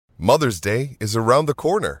Mother's Day is around the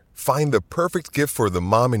corner. Find the perfect gift for the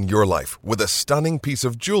mom in your life with a stunning piece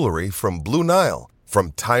of jewelry from Blue Nile.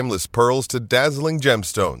 From timeless pearls to dazzling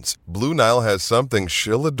gemstones, Blue Nile has something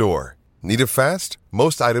she'll adore. Need it fast?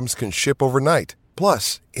 Most items can ship overnight.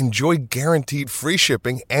 Plus, enjoy guaranteed free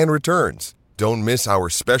shipping and returns. Don't miss our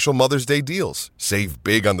special Mother's Day deals. Save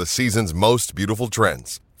big on the season's most beautiful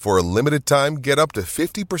trends. For a limited time, get up to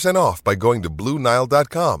 50% off by going to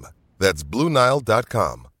BlueNile.com. That's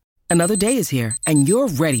BlueNile.com. Another day is here, and you're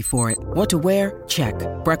ready for it. What to wear? Check.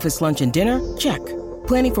 Breakfast, lunch, and dinner? Check.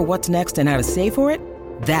 Planning for what's next and how to save for it?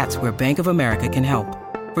 That's where Bank of America can help.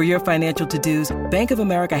 For your financial to-dos, Bank of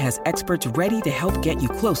America has experts ready to help get you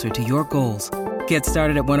closer to your goals. Get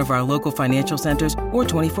started at one of our local financial centers or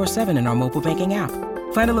 24/7 in our mobile banking app.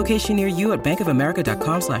 Find a location near you at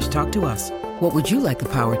bankofamerica.com/talktous. What would you like the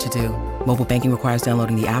power to do? Mobile banking requires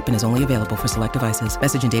downloading the app and is only available for select devices.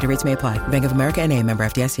 Message and data rates may apply. Bank of America N.A., member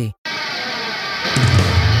FDIC.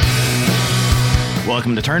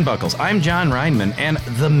 Welcome to Turnbuckles. I'm John Reinman, and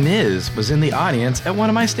The Miz was in the audience at one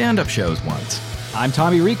of my stand-up shows once. I'm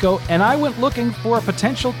Tommy Rico, and I went looking for a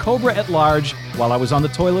potential Cobra at large while I was on the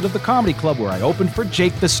toilet of the Comedy Club where I opened for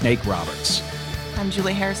Jake the Snake Roberts. I'm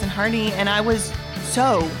Julie Harrison Hardy, and I was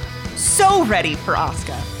so ready for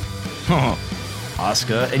Asuka.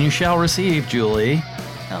 Asuka, and you shall receive, Julie.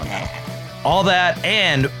 Oh, no. All that,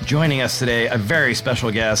 and joining us today, a very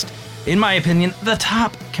special guest, in my opinion, the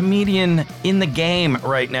top comedian in the game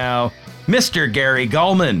right now, Mr. Gary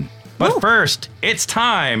Gulman. But First, it's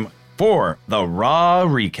time for the Raw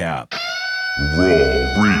Recap.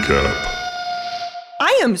 Raw Recap.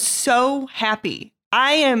 I am so happy.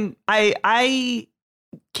 I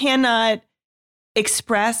cannot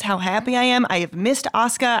express how happy I am. I have missed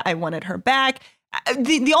Asuka. I wanted her back.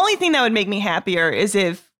 The only thing that would make me happier is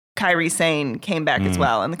if Kairi Sane came back as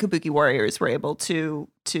well, and the Kabuki Warriors were able to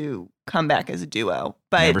come back as a duo.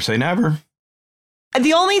 But never say never.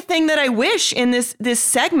 The only thing that I wish in this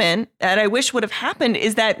segment that I wish would have happened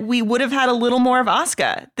is that we would have had a little more of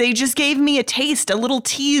Asuka. They just gave me a taste, a little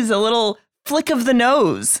tease, a little flick of the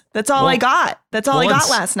nose. That's all I got. That's all I got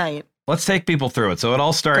last night. Let's take people through it. So it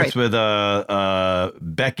all starts with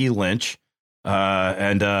Becky Lynch.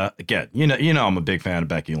 And again, you know I'm a big fan of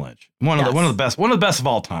Becky Lynch. One of the best of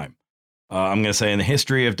all time. I'm gonna say in the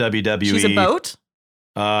history of WWE. She's a boat.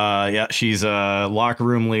 Yeah, she's a locker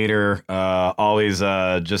room leader. Always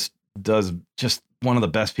just does one of the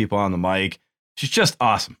best people on the mic. She's just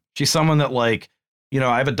awesome. She's someone that, like,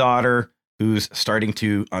 I have a daughter who's starting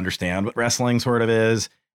to understand what wrestling sort of is.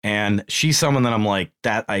 And she's someone that I'm like,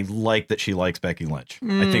 that I like that she likes Becky Lynch.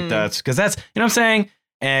 I think that's because that's, what I'm saying?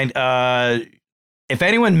 And if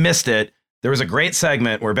anyone missed it, there was a great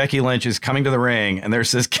segment where Becky Lynch is coming to the ring and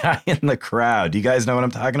there's this guy in the crowd. Do you guys know what I'm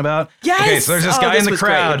talking about? Yes. Okay, so there's this guy in the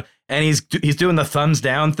crowd and he's doing the thumbs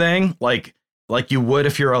down thing, like you would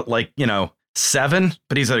if you're 7,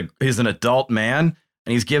 but he's an adult man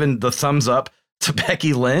and he's giving the thumbs up to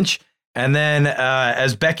Becky Lynch. And then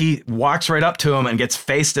as Becky walks right up to him and gets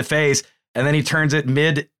face to face, and then he turns it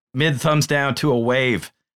mid thumbs down to a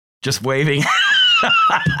wave, just waving.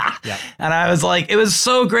 Yeah. And I was like, it was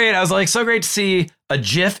so great. I was like, so great to see a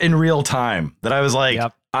GIF in real time that I was like,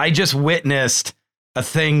 I just witnessed a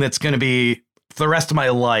thing that's going to be for the rest of my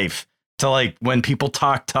life, to like when people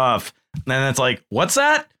talk tough. And then it's like, what's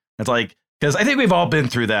that? It's like, because I think we've all been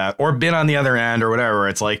through that or been on the other end or whatever.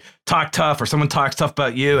 It's like talk tough or someone talks tough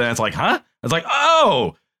about you. And it's like, huh? It's like,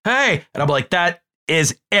 oh, hey. And I'm like, that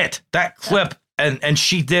is it. That clip. And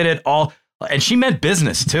she did it all. And she meant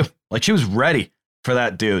business, too. Like she was ready for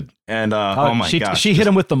that dude. And oh my gosh. She hit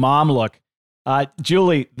him with the mom look.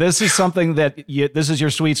 Julie, this is something that this is your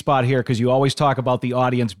sweet spot here because you always talk about the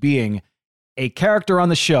audience being a character on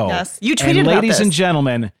the show. Yes, you tweeted and about ladies this. and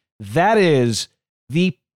gentlemen, that is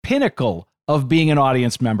the pinnacle of being an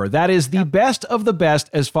audience member. That is the best of the best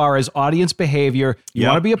as far as audience behavior. You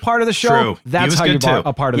want to be a part of the show? True. That's how you're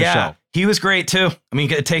a part of the show. He was great too. I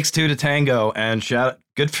mean, it takes two to tango, and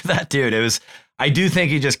good for that dude. I do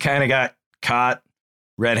think he just kind of got caught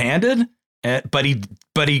red-handed, but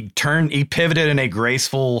he pivoted in a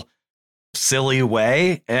graceful, silly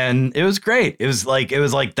way, and it was great. It was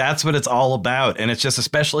like that's what it's all about. And it's just,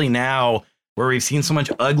 especially now where we've seen so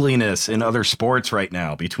much ugliness in other sports right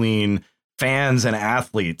now between fans and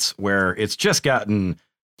athletes, where it's been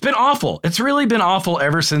awful. It's really been awful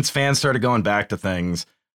ever since fans started going back to things.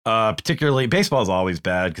 Particularly baseball is always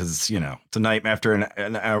bad because it's a night after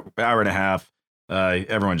an hour and a half.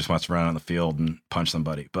 Everyone just wants to run on the field and punch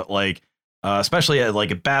somebody. But especially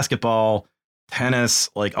at basketball, tennis,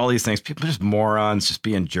 like all these things, people are just morons, just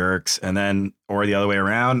being jerks. And then, or the other way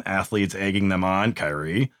around, athletes egging them on.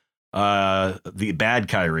 Kyrie, the bad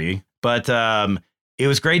Kyrie. But it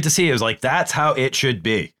was great to see. It was like, that's how it should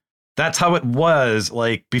be. That's how it was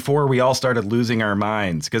like before we all started losing our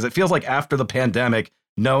minds, because it feels like after the pandemic,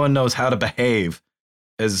 no one knows how to behave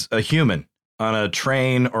as a human on a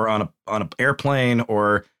train or on an airplane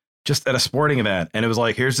or just at a sporting event. And it was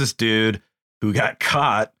like, here's this dude who got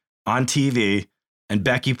caught on TV and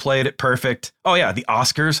Becky played it perfect. Oh, yeah, the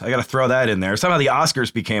Oscars. I got to throw that in there. Somehow the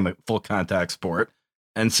Oscars became a full contact sport.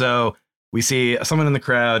 And so we see someone in the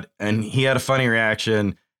crowd and he had a funny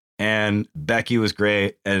reaction. And Becky was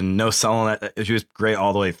great and no selling it. She was great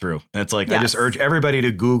all the way through. And it's like, I just urge everybody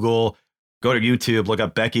to Google, go to YouTube, look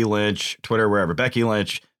up Becky Lynch, Twitter, wherever. Becky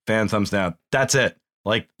Lynch, fan thumbs down. That's it.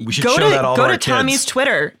 Like, we should show that all to our kids. Go to Tommy's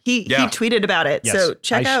Twitter. He tweeted about it. Yes. So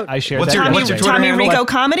check out. I shared what's that. What's your Tommy Rico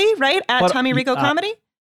Comedy, right? At Tommy Rico Comedy?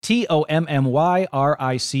 TOMMYRICOMEDY.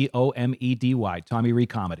 Tommy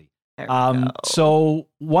Rico Comedy. So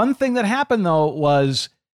one thing that happened, though, was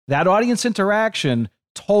that audience interaction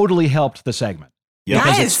totally helped the segment. Yes.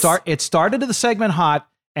 Because it started the segment hot,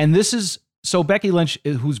 and this is, so Becky Lynch,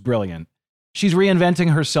 who's brilliant, she's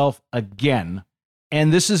reinventing herself again,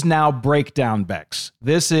 and this is now Breakdown Bex.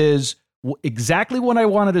 This is exactly what I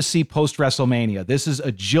wanted to see post-WrestleMania. This is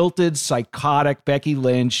a jilted, psychotic Becky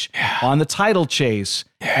Lynch on the title chase,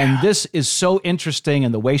 and this is so interesting,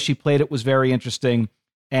 and the way she played it was very interesting,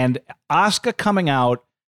 and Asuka coming out,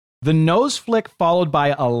 the nose flick followed by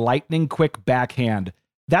a lightning quick backhand.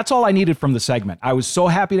 That's all I needed from the segment. I was so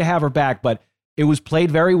happy to have her back, but it was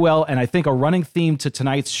played very well. And I think a running theme to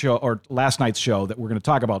tonight's show or last night's show that we're going to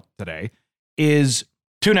talk about today is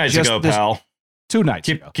 2 nights ago, pal. 2 nights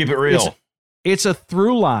ago. Keep it real. It's a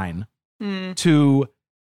through line to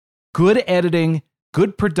good editing,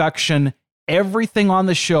 good production. Everything on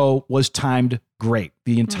the show was timed great.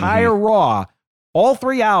 The entire Raw, all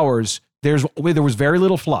 3 hours, there was very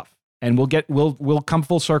little fluff. And we'll come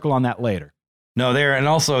full circle on that later. No, there. And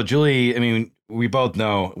also, Julie, I mean, we both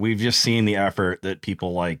know, we've just seen the effort that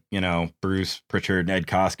people like, Bruce Pritchard and Ed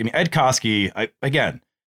Koskey. I mean, Ed Koskey, again,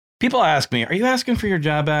 people ask me, are you asking for your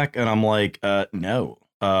job back? And I'm like, no,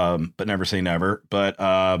 but never say never, but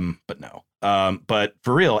no. But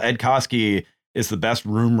for real, Ed Koskey is the best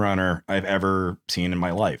room runner I've ever seen in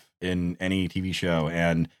my life in any TV show.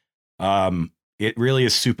 And it really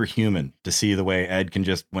is superhuman to see the way Ed can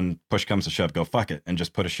just, when push comes to shove, go fuck it and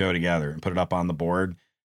just put a show together and put it up on the board.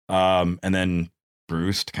 And then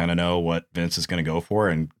Bruce to kind of know what Vince is going to go for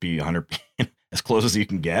and be 100 as close as you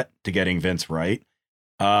can get to getting Vince right.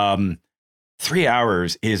 3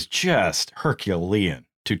 hours is just Herculean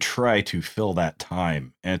to try to fill that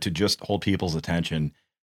time and to just hold people's attention.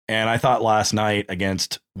 And I thought last night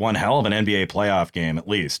against one hell of an NBA playoff game, at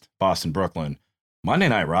least Boston, Brooklyn, Monday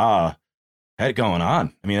Night Raw had it going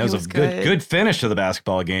on. I mean, it was a good finish to the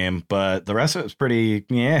basketball game, but the rest of it was pretty,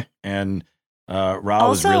 and Raw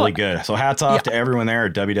was really good. So hats off to everyone there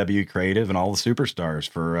at WWE Creative and all the superstars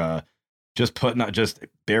for just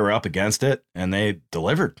bear up against it, and they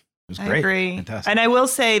delivered. It was great. I agree. Fantastic. And I will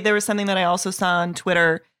say there was something that I also saw on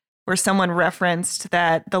Twitter where someone referenced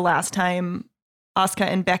that the last time Asuka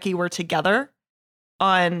and Becky were together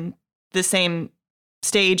on the same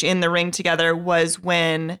stage in the ring together was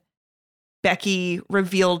when Becky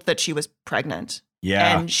revealed that she was pregnant.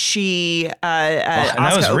 Yeah. And she, and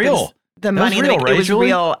that was real. The money, was real, right, it was Julie?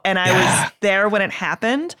 real. And I was there when it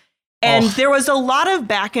happened. And there was a lot of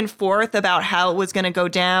back and forth about how it was going to go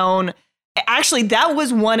down. Actually, that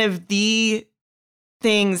was one of the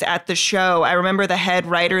things at the show. I remember the head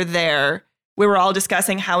writer there. We were all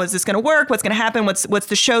discussing, how is this going to work? What's going to happen? What's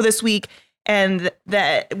the show this week? And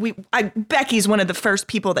Becky's one of the first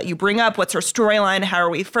people that you bring up. What's her storyline? How are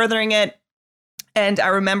we furthering it? And I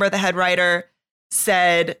remember the head writer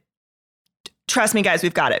said, trust me, guys,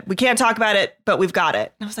 we've got it. We can't talk about it, but we've got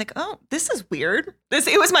it. And I was like, oh, this is weird.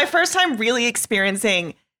 It was my first time really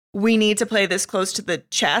experiencing, we need to play this close to the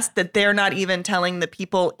chest, that they're not even telling the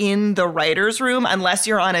people in the writer's room unless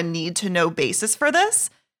you're on a need to know basis for this.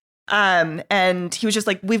 And he was just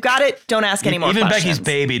like, we've got it. Don't ask any more questions. Even questions. Becky's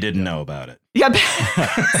baby didn't know about it. Yeah.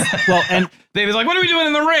 Well, and baby's like, what are we doing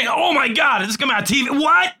in the ring? Oh my God, it's coming on TV.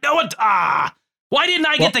 What? No, why didn't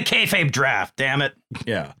I get the kayfabe draft? Damn it.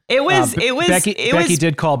 Yeah. It was Becky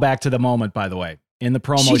did call back to the moment, by the way. In the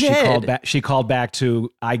promo, she called back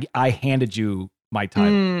to, I handed you my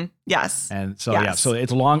title. Yes. And so, so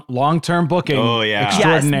it's long-term booking. Oh, yeah.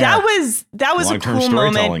 Extraordinaire. Yes, that was a cool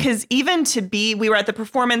moment, because even we were at the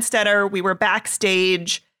Performance Center, we were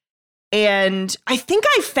backstage, and I think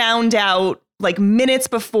I found out like minutes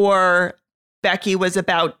before Becky was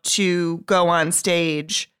about to go on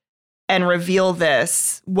stage. and reveal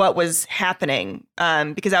what was happening,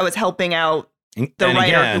 because I was helping out the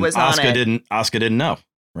writer who was on it. Asuka didn't know,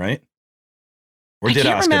 right? Or I did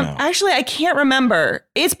can't Asuka remember. know? Actually, I can't remember.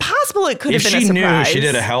 It's possible it could have been a surprise. If she knew, she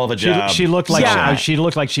did a hell of a job. She looked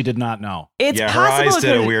like she did not know. It's her possible eyes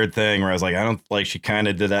did a weird thing where I was like, I don't like. She kind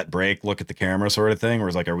of did that break, look at the camera sort of thing, where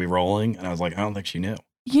it's like, are we rolling? And I was like, I don't think she knew.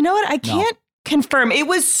 You know what? I can't confirm. It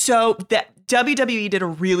was that WWE did a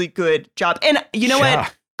really good job, and you know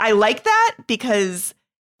what? I like that because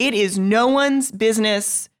it is no one's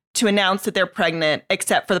business to announce that they're pregnant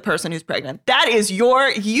except for the person who's pregnant. That is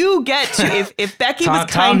you get to, if Becky was kind enough.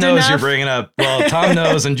 Tom knows you're bringing up, Tom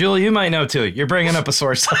knows, and Julie, you might know too. You're bringing up a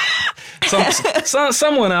source,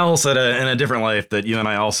 someone else in a different life that you and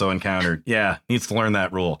I also encountered. Yeah, needs to learn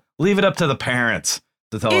that rule. Leave it up to the parents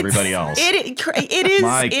to tell everybody else. It is.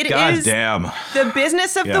 My goddamn. The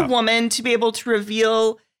business of the woman to be able to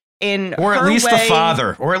reveal in or at her least way, the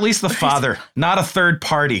father, not a third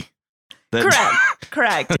party.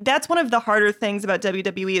 Correct. That's one of the harder things about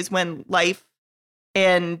WWE is when life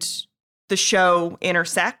and the show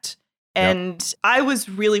intersect. And I was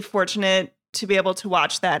really fortunate to be able to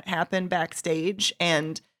watch that happen backstage.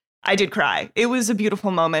 And I did cry. It was a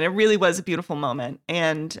beautiful moment. It really was a beautiful moment.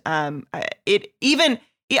 And I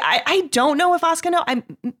don't know if Asuka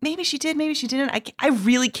knew. Maybe she did. Maybe she didn't. I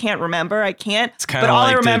really can't remember. I can't. But all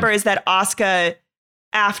I remember is that Asuka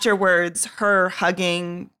afterwards, her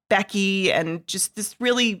hugging Becky and just this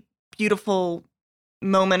really beautiful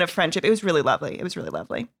moment of friendship. It was really lovely.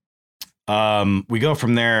 We go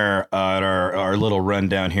from there at our little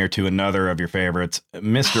rundown here to another of your favorites,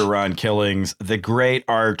 Mr. Ron Killings, the great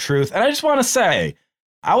R-Truth. And I just want to say,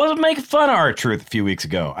 I wasn't making fun of R-Truth a few weeks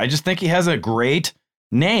ago. I just think he has a great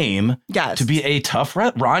name to be a tough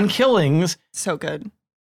Ron Killings. So good.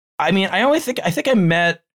 I mean, I think I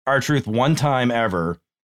met R-Truth one time ever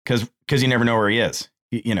because you never know where he is.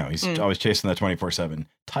 He's always chasing that 24/7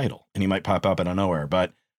 title, and he might pop up out of nowhere.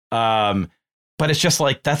 But it's just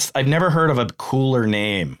like I've never heard of a cooler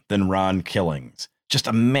name than Ron Killings. Just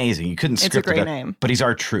amazing. You couldn't script it. It's a great name, but he's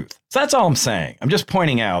R-Truth. So that's all I'm saying. I'm just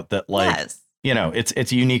pointing out that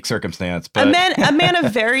it's a unique circumstance. But a man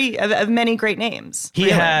of many great names. He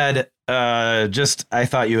had I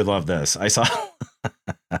thought you would love this. I saw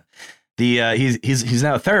he's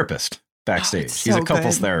now a therapist backstage. He's a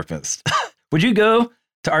couples therapist. Would you go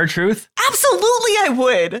to R-Truth? Absolutely, I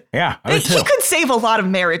would. Yeah, I would too. He could save a lot of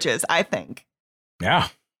marriages, I think. Yeah,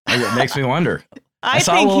 it makes me wonder. I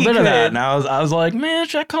saw a little bit of that, and I was like, man,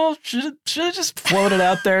 should I just float it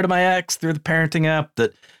out there to my ex through the parenting app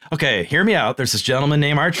that, okay, hear me out. There's this gentleman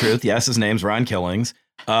named R-Truth. Yes, his name's Ron Killings,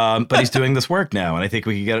 but he's doing this work now, and I think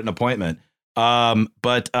we could get an appointment.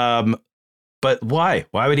 But why?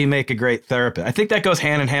 Why would he make a great therapist? I think that goes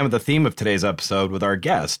hand in hand with the theme of today's episode with our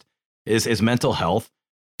guest. Is mental health.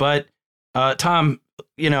 But Tom,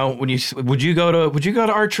 would you go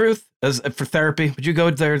to R-Truth for therapy? Would you go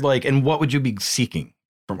there and what would you be seeking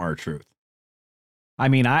from R-Truth? I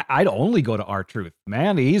mean, I'd only go to R-Truth,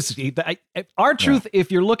 man. R-Truth,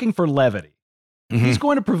 if you're looking for levity, he's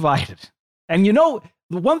going to provide it. And the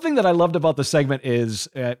one thing that I loved about the segment is,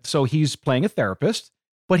 so he's playing a therapist,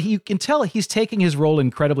 but you can tell he's taking his role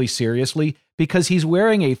incredibly seriously because he's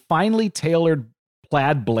wearing a finely tailored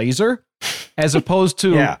plaid blazer as opposed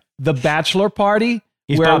to the bachelor party,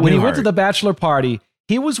 when he went to the bachelor party,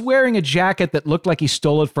 he was wearing a jacket that looked like he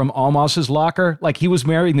stole it from Almos's locker. Like he was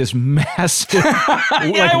wearing this massive,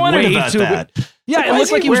 I wondered about that. Yeah, it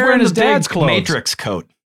looked like he was wearing his dad's clothes. Matrix coat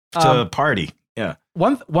to party. Yeah.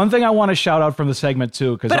 One thing I want to shout out from the segment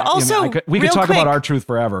too, because we could talk about R-Truth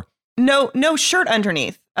forever. No shirt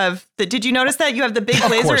underneath did you notice that you have the big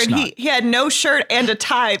blazer and he had no shirt and a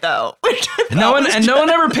tie though. No one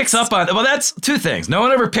ever picks up on, well, that's two things. No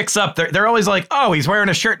one ever picks up. They're always like, oh, he's wearing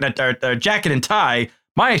a shirt and a jacket and tie.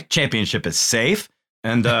 My championship is safe.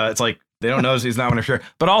 And it's like, they don't notice he's not wearing a shirt,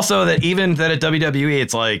 but also that even that at WWE,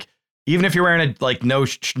 it's like, even if you're wearing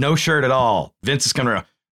no shirt at all, Vince is coming around,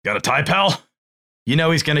 got a tie, pal? You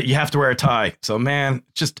have to wear a tie. So man,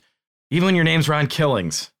 just even when your name's Ron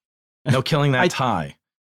Killings, no killing that tie.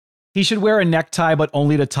 He should wear a necktie, but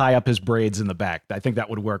only to tie up his braids in the back. I think that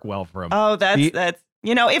would work well for him. Oh, that's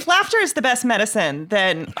if laughter is the best medicine,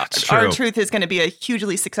 then R-Truth is going to be a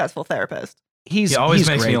hugely successful therapist. He always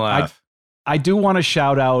makes me laugh. I do want to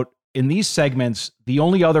shout out in these segments, the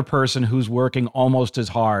only other person who's working almost as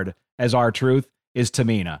hard as R-Truth is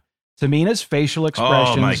Tamina. Tamina's facial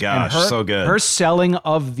expressions. Oh my gosh, and so good. Her selling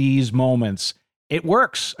of these moments, it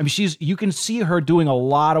works. I mean, you can see her doing a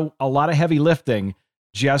lot of heavy lifting,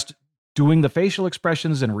 just doing the facial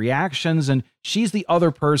expressions and reactions, and she's the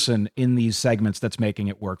other person in these segments that's making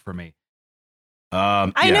it work for me.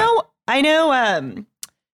 I know.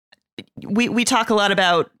 We talk a lot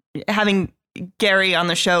about having Gary on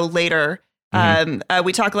the show later.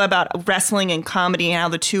 We talk a lot about wrestling and comedy and how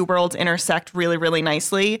the two worlds intersect really, really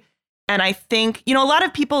nicely. And I think, a lot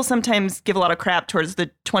of people sometimes give a lot of crap towards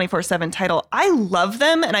the 24/7 title. I love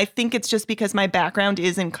them. And I think it's just because my background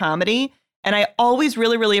is in comedy. And I always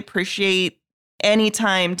really, really appreciate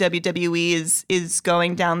anytime WWE is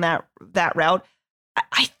going down that route.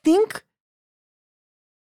 I think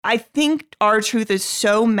R-Truth is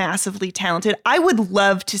so massively talented. I would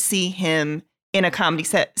love to see him in a comedy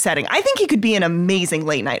setting. I think he could be an amazing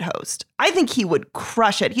late night host. I think he would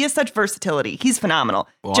crush it. He has such versatility. He's phenomenal.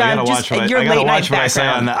 Well, John, I gotta watch what I say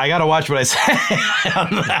on that. I gotta watch what I say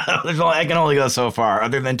on that. I can only go so far,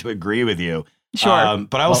 other than to agree with you. Sure.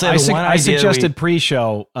 But I will say I suggested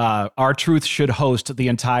pre-show, R-Truth should host the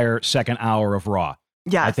entire second hour of Raw.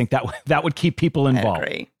 Yeah, I think that would keep people involved.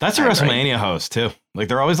 That's a WrestleMania host too. Like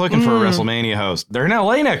they're always looking for a WrestleMania host. They're in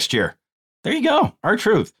LA next year. There you go.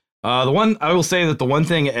 R-Truth. The one I will say that the one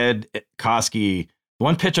thing Ed Koski, the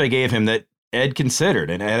one pitch I gave him that Ed considered,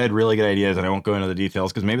 and Ed had really good ideas, and I won't go into the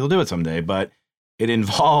details because maybe they'll do it someday, but it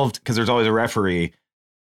involved, because there's always a referee,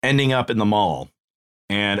 ending up in the mall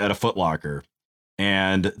and at a Foot Locker.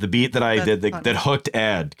 And the beat that I did that hooked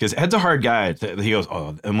Ed, because Ed's a hard guy. He goes,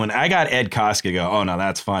 oh, and when I got Ed Koski to go, oh, no,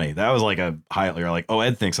 that's funny. That was like a highlight. You're like, oh,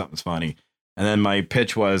 Ed thinks something's funny. And then my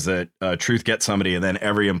pitch was that Truth gets somebody, and then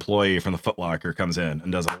every employee from the Foot Locker comes in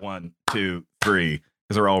and does a 1, 2, 3,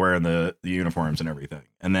 because they're all wearing the uniforms and everything.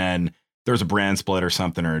 And then there was a brand split or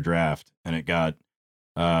something or a draft, and it got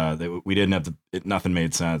we didn't have nothing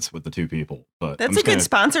made sense with the two people. But that's a good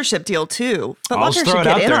sponsorship deal too. Foot I'll Locker throw should it get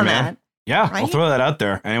out in there, on man. that. Yeah, right? I'll throw that out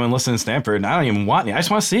there. Anyone listening to Stanford, I don't even want any. I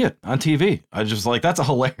just want to see it on TV. I just like, that's a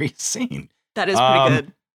hilarious scene. That is pretty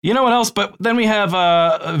good. You know what else? But then we have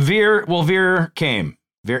Veer. Well, Veer came.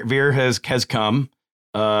 Veer has come.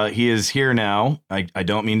 He is here now. I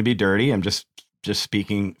don't mean to be dirty. I'm just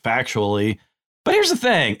speaking factually. But here's the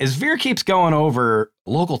thing: is Veer keeps going over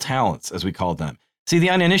local talents, as we called them. See,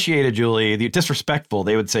 the uninitiated, Julie, the disrespectful,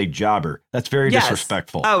 they would say jobber. That's very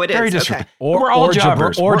disrespectful. Oh, it is. Very disrespectful. Okay. We're all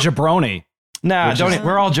jobbers. Or jabroni. Nah,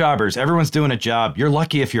 we're all jobbers. Everyone's doing a job. You're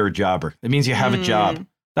lucky if you're a jobber. It means you have a job.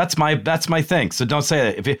 That's my thing. So don't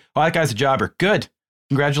say that. That guy's a jobber. Good.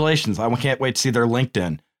 Congratulations. I can't wait to see their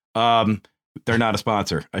LinkedIn. They're not a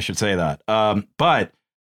sponsor. I should say that. But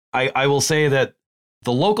I will say that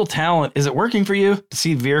the local talent, is it working for you to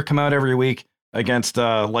see Veer come out every week against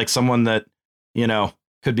like someone that,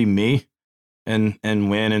 could be me and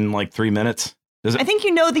win in like 3 minutes? I think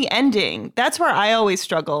the ending. That's where I always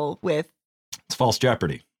struggle with. It's false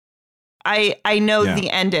jeopardy. I know the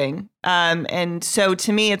ending. And so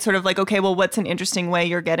to me, it's sort of like, okay, well, what's an interesting way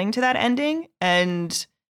you're getting to that ending? And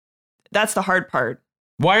that's the hard part.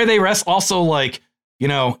 Why are they also like, I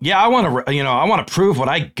want to prove what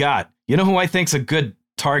I got. You know who I think's a good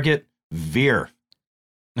target? Veer.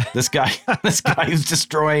 This guy who's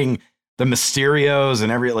destroying the Mysterios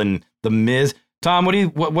and the Miz. Tom,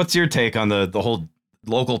 what's your take on the whole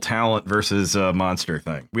local talent versus monster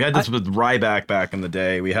thing? We had this with Ryback back in the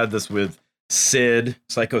day. We had this with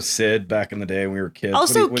Psycho Sid back in the day when we were kids.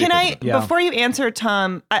 Also, before you answer,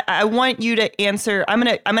 Tom, I want you to answer. I'm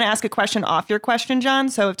gonna ask a question off your question, John.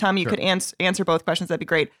 So if Tom, you could answer both questions, that'd be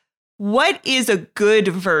great. What is a good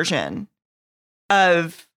version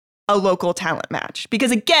of a local talent match?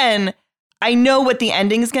 Because again, I know what the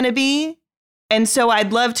ending is going to be. And so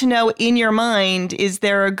I'd love to know, in your mind, is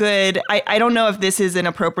there a good, I don't know if this is an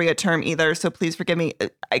appropriate term either, so please forgive me.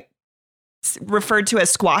 I referred to as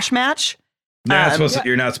squash match. You're not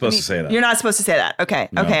supposed to say that. You're not supposed to say that. Okay.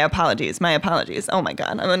 No. Okay. Apologies. My apologies. Oh my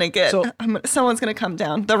God. Someone's going to come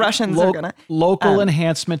down. The Russians are going to. Local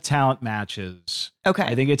enhancement talent matches. Okay.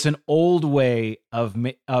 I think it's an old way of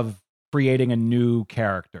creating a new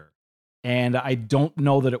character. And I don't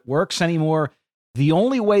know that it works anymore. The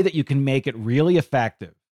only way that you can make it really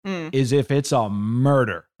effective is if it's a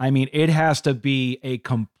murder. I mean, it has to be a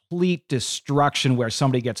complete destruction where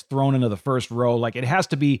somebody gets thrown into the first row. Like, it has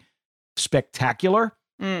to be spectacular.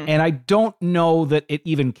 And I don't know that it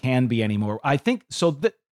even can be anymore. I think so.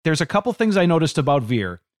 There's a couple things I noticed about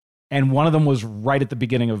Veer, and one of them was right at the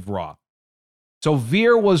beginning of Raw. So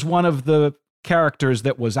Veer was one of the characters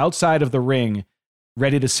that was outside of the ring,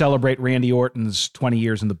 ready to celebrate Randy Orton's 20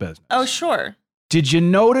 years in the business. Oh, sure. Did you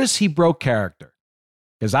notice he broke character?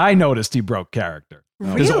 Because I noticed he broke character.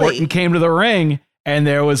 Because Really? Orton came to the ring and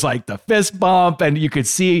there was like the fist bump, and you could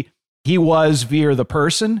see he was Veer the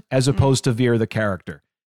person as opposed to Veer the character.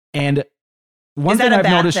 And one thing I've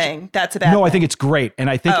noticed, thing? That's a bad thing. No, I think it's great. And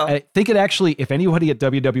I think it actually, if anybody at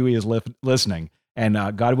WWE is listening, And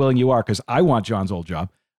God willing you are, because I want John's old job.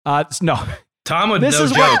 No. Tom would This no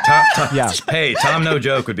is joke. what- Tom, Yeah. Hey, Tom no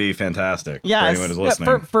joke would be fantastic. Yes. For anyone who's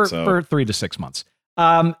listening. For 3 to 6 months.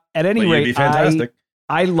 At any But you'd rate, be fantastic.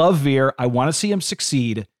 I love Veer. I want to see him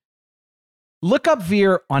succeed. Look up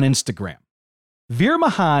Veer on Instagram. Veer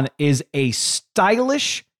Mahan is a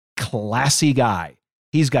stylish, classy guy.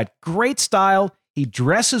 He's got great style. He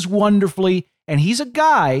dresses wonderfully. And he's a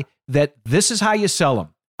guy that this is how you sell him.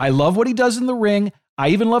 I love what he does in the ring. I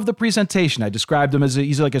even love the presentation. I described him as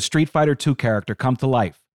he's like a Street Fighter 2 character come to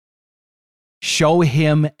life. Show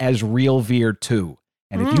him as real Veer too.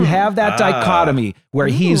 And if you have that dichotomy where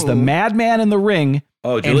he's the madman in the ring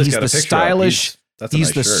and Julie's he's got a the picture up. stylish, That's a he's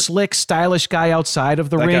nice the shirt. slick, stylish guy outside of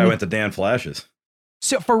the That ring. guy went to Dan Flash's.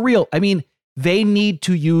 So for real, I mean, they need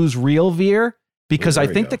to use real Veer because There I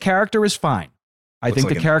we think go. the character is fine. I Looks think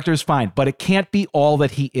like the an- character is fine, but it can't be all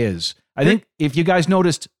that he is. I think if you guys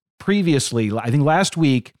noticed previously, I think last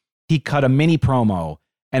week, he cut a mini promo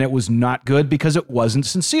and it was not good because it wasn't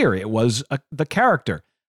sincere. It was the character.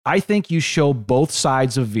 I think you show both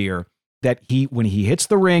sides of Veer, that when he hits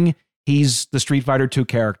the ring, he's the Street Fighter 2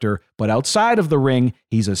 character, but outside of the ring,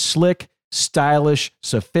 he's a slick, stylish,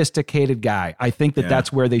 sophisticated guy. I think that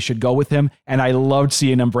that's where they should go with him, and I loved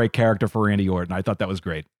seeing him break character for Randy Orton. I thought that was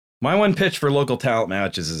great. My one pitch for local talent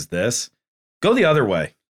matches is this. Go the other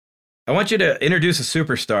way. I want you to introduce a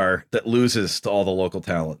superstar that loses to all the local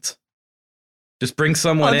talents. Just bring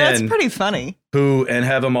someone that's in pretty funny. and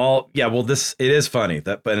have them all. Yeah, well, it is funny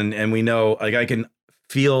and we know, like, I can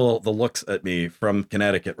feel the looks at me from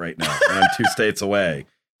Connecticut right now, and I'm 2 states away,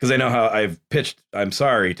 because I know how I've pitched. I'm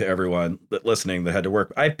sorry to everyone that listening that had to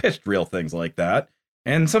work. I pitched real things like that,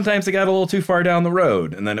 and sometimes they got a little too far down the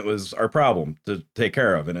road, and then it was our problem to take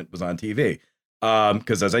care of, and it was on TV.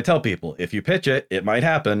 Because as I tell people, if you pitch it, it might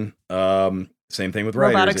happen. Same thing with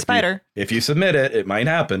writers. Robotic spider. If you submit it, it might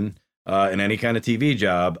happen in any kind of TV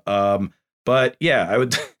job. But yeah,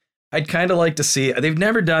 I'd kind of like to see. They've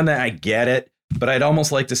never done that. I get it. But I'd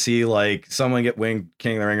almost like to see like someone get winged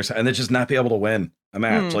King of the Ring or something, and then just not be able to win a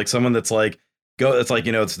match. Like someone that's like it's like,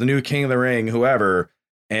 it's the new King of the Ring, whoever,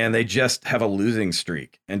 and they just have a losing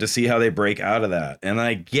streak, and to see how they break out of that. And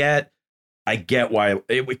I get why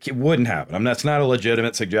it wouldn't happen. That's not a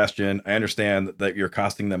legitimate suggestion. I understand that you're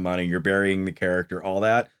costing them money, you're burying the character, all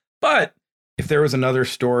that. But if there was another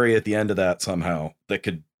story at the end of that somehow that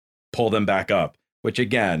could pull them back up, which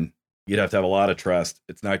again, you'd have to have a lot of trust.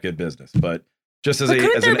 It's not good business, but just as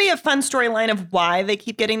Couldn't there be a fun storyline of why they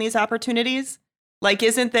keep getting these opportunities? Like,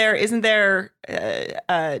 isn't there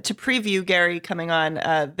to preview Gary coming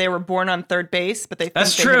on? They were born on third base, but they think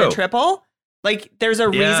That's they true. hit a triple. Like, there's a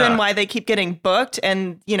Yeah. reason why they keep getting booked,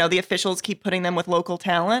 and the officials keep putting them with local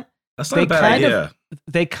talent. That's not a bad idea.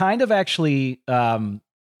 They kind of actually,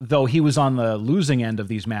 though he was on the losing end of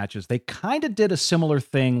these matches, they kind of did a similar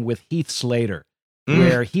thing with Heath Slater,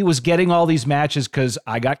 where he was getting all these matches because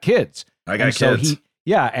I got kids. I got And so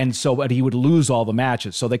kids. but he would lose all the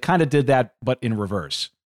matches. So they kind of did that, but in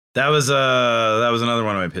reverse. That was another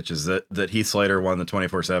one of my pitches, that Heath Slater won the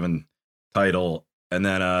 24/7 title, and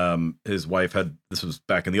then his wife this was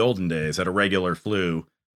back in the olden days, had a regular flu,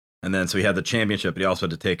 and then so he had the championship, but he also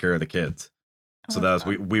had to take care of the kids. So that was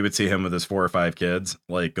we would see him with his 4 or 5 kids,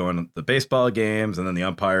 like going to the baseball games, and then the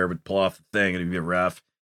umpire would pull off the thing and he'd be a ref,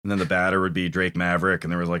 and then the batter would be Drake Maverick,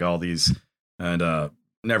 and there was like all these, and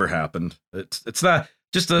never happened. It's not,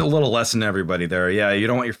 just a little lesson to everybody there. Yeah, you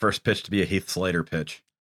don't want your first pitch to be a Heath Slater pitch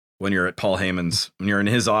when you're at Paul Heyman's, when you're in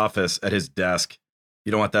his office at his desk.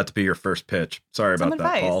 You don't want that to be your first pitch. Sorry about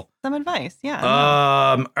that, Paul. Some advice, yeah.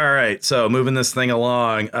 All right, so moving this thing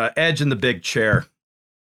along, Edge in the big chair.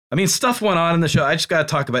 I mean, stuff went on in the show. I just got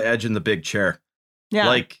to talk about Edge in the big chair. Yeah.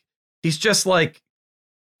 Like, he's just like,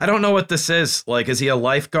 I don't know what this is. Like, is he a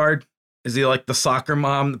lifeguard? Is he like the soccer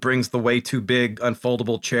mom that brings the way too big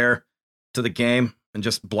unfoldable chair to the game and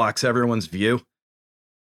just blocks everyone's view?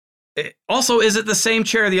 Also, is it the same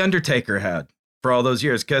chair the Undertaker had for all those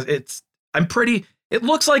years? Because it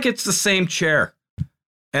looks like it's the same chair.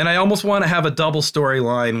 And I almost want to have a double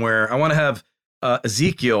storyline where I want to have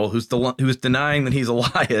Ezekiel, who's denying that he's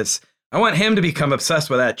Elias. I want him to become obsessed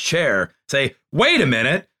with that chair. Say, wait a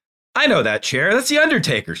minute, I know that chair. That's the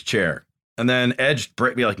Undertaker's chair. And then Edge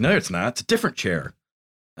be like, no, it's not. It's a different chair.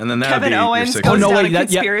 And then that would be Kevin Owens your goes six. down a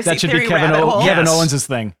conspiracy that should be theory Kevin, rabbit hole. Kevin Yes. Owens'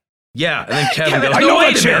 thing. Yeah, and then Kevin goes, I no, know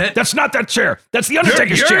wait that a chair. minute. That's not that chair. That's the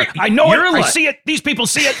Undertaker's You're- chair. I know you're it. I like- see it. These people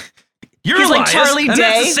see it. You're He's like Elias, Charlie and Day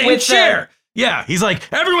that's the same with the- chair. Yeah, he's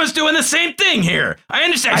like, everyone's doing the same thing here. I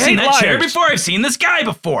understand. I've I seen hate that chair liars. before. I've seen this guy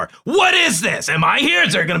before. What is this? Am I here?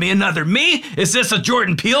 Is there going to be another me? Is this a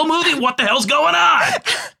Jordan Peele movie? What the hell's going on?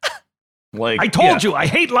 Like, I told you, I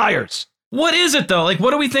hate liars. What is it though? Like,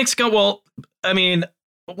 what do we think's going? Well, I mean,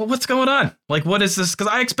 what's going on? Like, what is this? Because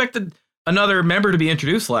I expected another member to be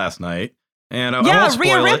introduced last night, and I won't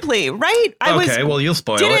spoil Rhea Ripley, right? Well, you'll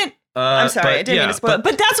spoil it. I'm sorry, I didn't mean to spoil it,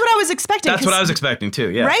 but that's what I was expecting. That's what I was expecting too.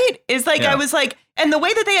 Yeah, right. Is like I was like, and the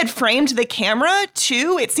way that they had framed the camera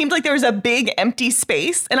too, it seemed like there was a big empty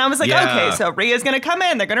space, and I was like, okay, so Rhea's gonna come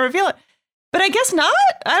in, they're gonna reveal it, but I guess not.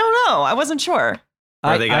 I don't know. I wasn't sure.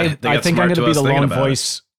 I think I'm gonna be the lone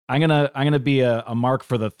voice. I'm gonna be a mark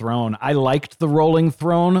for the throne. I liked the rolling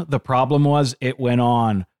throne. The problem was it went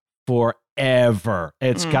on forever.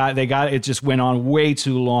 It just went on way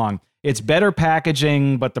too long. It's better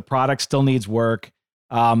packaging, but the product still needs work.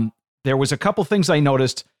 There was a couple things I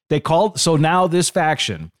noticed. So now this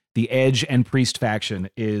faction, the Edge and Priest faction,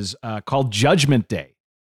 is called Judgment Day,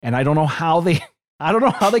 and I don't know how they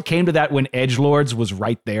came to that when Edgelords was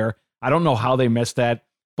right there. I don't know how they missed that.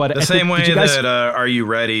 But the same way that "Are You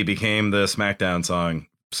Ready" became the SmackDown song.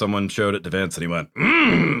 Someone showed it to Vince, and he went,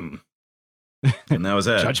 and that was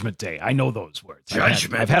it. Judgment Day. I know those words.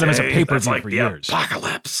 Judgment I've had them as a pay-per-view like for the years.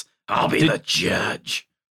 Apocalypse. I'll be the judge.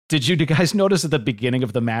 Did you guys notice at the beginning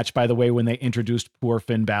of the match, by the way, when they introduced poor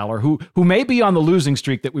Finn Balor, who may be on the losing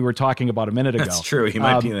streak that we were talking about a minute ago? That's true. He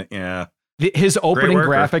might be. Yeah. His opening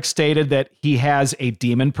graphic stated that he has a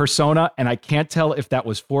demon persona, and I can't tell if that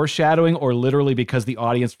was foreshadowing or literally because the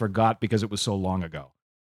audience forgot because it was so long ago.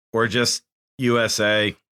 Or just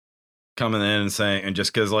USA coming in and saying, and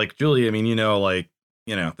just because, like, Julie, I mean, they're always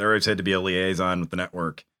said to be a liaison with the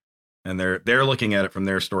network, and they're looking at it from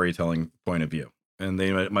their storytelling point of view, and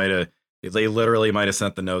they literally might have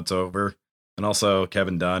sent the notes over, and also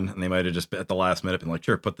Kevin Dunn, and they might have just at the last minute been like,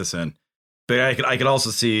 sure, put this in. But I could also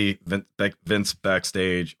see Vince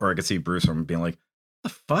backstage, or I could see Bruce being like, "The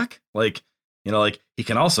fuck?" Like, he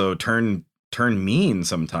can also turn mean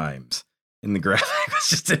sometimes in the graphic. It's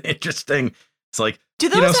just an interesting. It's like,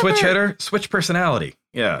 switch hitter, switch personality.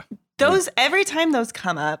 Yeah. Those every time those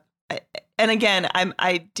come up, and again,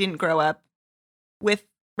 I didn't grow up with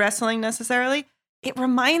wrestling necessarily. It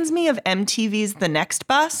reminds me of MTV's The Next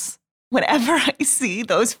Bus. Whenever I see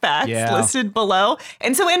those facts listed below.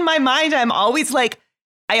 And so in my mind, I'm always like,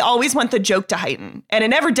 I always want the joke to heighten. And it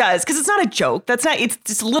never does, because it's not a joke. It's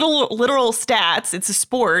just literal stats. It's a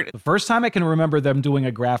sport. The first time I can remember them doing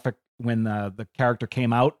a graphic when the character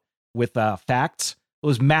came out with facts, it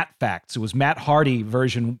was Matt Facts. It was Matt Hardy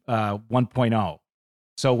version 1.0.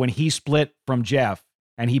 So when he split from Jeff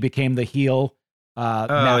and he became the heel Matt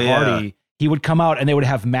Hardy, he would come out and they would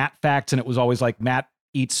have Matt Facts, and it was always like Matt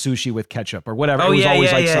eats sushi with ketchup or whatever. Oh, it was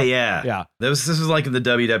always yeah. This was like in the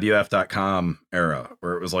WWF.com era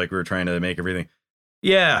where it was like we were trying to make everything.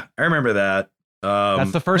 Yeah, I remember that.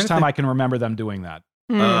 That's the first time I can remember them doing that.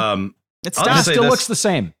 It still looks the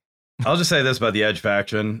same. I'll just say this about the Edge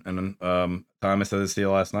faction, and Thomas said this to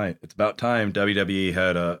you last night. It's about time WWE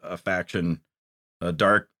had a faction, a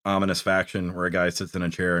dark, ominous faction where a guy sits in a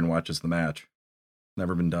chair and watches the match.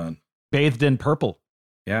 Never been done. Bathed in purple.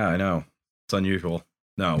 Yeah, I know. It's unusual.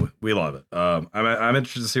 No, we love it. I'm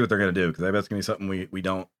interested to see what they're going to do, because I bet it's going to be something we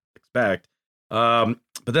don't expect. But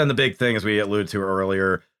then the big thing, as we alluded to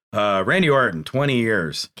earlier, Randy Orton, 20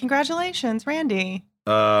 years. Congratulations, Randy.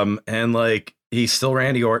 And like, he's still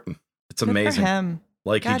Randy Orton. It's amazing. Good for him.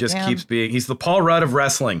 Like, he just keeps being, he's the Paul Rudd of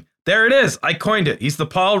wrestling. There it is. I coined it. He's the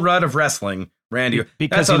Paul Rudd of wrestling, Randy.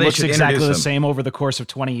 Because he looks exactly the same over the course of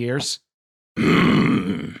 20 years.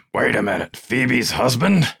 Wait a minute. Phoebe's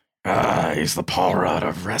husband? He's the Paul Rudd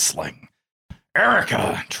of wrestling.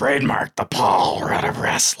 Erica trademarked the Paul Rudd of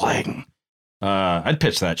wrestling. I'd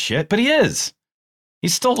pitch that shit, but he is.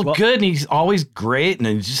 He's still good, and he's always great, and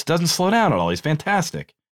he just doesn't slow down at all. He's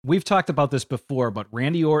fantastic. We've talked about this before, but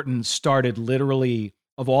Randy Orton started literally,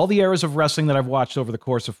 of all the eras of wrestling that I've watched over the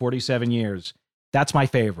course of 47 years, that's my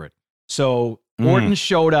favorite. So Orton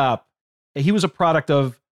showed up. He was a product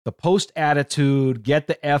of the post-attitude, get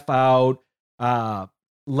the F out,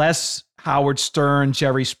 less Howard Stern,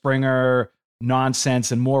 Jerry Springer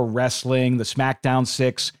nonsense, and more wrestling, the SmackDown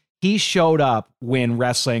 6. He showed up when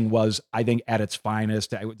wrestling was, I think, at its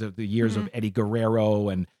finest. The years of Eddie Guerrero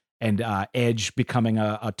and Edge becoming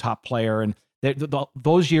a top player. And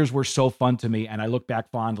those years were so fun to me. And I look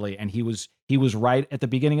back fondly, and he was right at the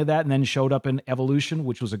beginning of that, and then showed up in Evolution,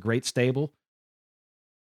 which was a great stable.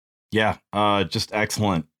 Yeah, just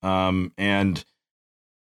excellent. And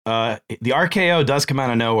the RKO does come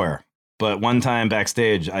out of nowhere, but one time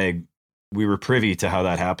backstage, we were privy to how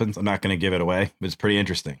that happens. I'm not going to give it away, but it's pretty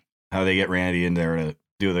interesting how they get Randy in there to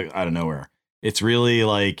do the out of nowhere. It's really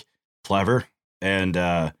like clever, and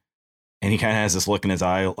he kind of has this look in his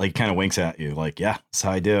eye, like kind of winks at you, like, yeah, that's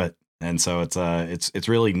how I do it. And so it's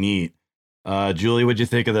really neat. Julie, what'd you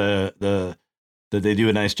think of did they do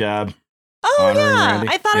a nice job? Oh yeah, Randy?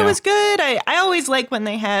 I thought it was good. I always like when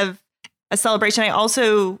they have a celebration. I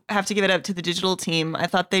also have to give it up to the digital team. I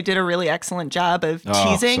thought they did a really excellent job of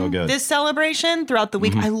teasing this celebration throughout the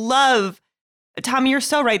week. I love, Tommy, you're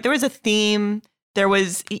so right. There was a theme. There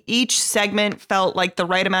was each segment felt like the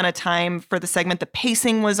right amount of time for the segment. The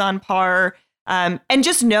pacing was on par. And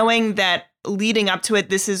just knowing that leading up to it,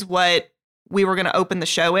 this is what we were going to open the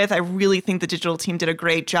show with. I really think the digital team did a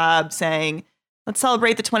great job saying, let's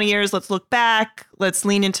celebrate the 20 years. Let's look back. Let's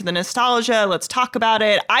lean into the nostalgia. Let's talk about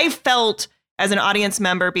it. I felt as an audience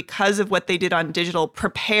member, because of what they did on digital,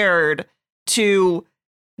 prepared to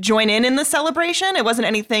join in the celebration. It wasn't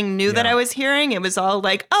anything new that I was hearing. It was all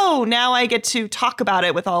like, oh, now I get to talk about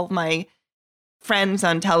it with all of my friends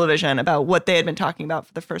on television about what they had been talking about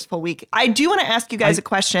for the first full week. I do want to ask you guys a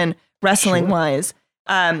question, wrestling wise.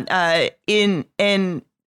 Again,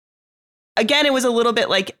 it was a little bit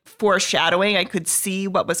like foreshadowing. I could see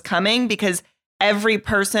what was coming because every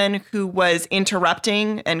person who was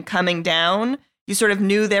interrupting and coming down, you sort of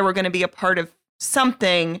knew they were going to be a part of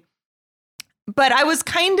something. But I was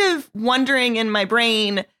kind of wondering in my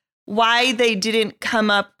brain why they didn't come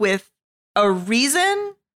up with a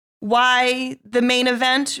reason why the main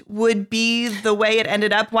event would be the way it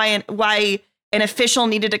ended up, why an official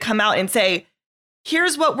needed to come out and say,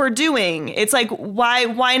 here's what we're doing. It's like,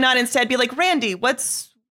 why not instead be like, Randy, what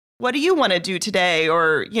do you want to do today?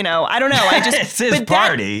 Or, I don't know. It's his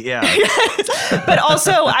party. Yeah. But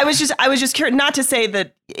also I was just curious, not to say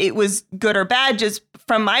that it was good or bad, just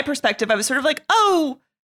from my perspective, I was sort of like, oh,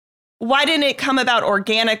 why didn't it come about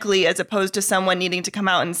organically as opposed to someone needing to come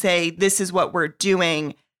out and say, this is what we're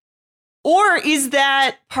doing? Or is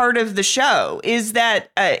that part of the show? Is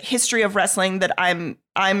that a history of wrestling that I'm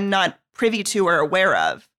not privy to or aware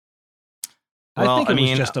of? I think it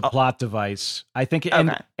was just a plot device. I think,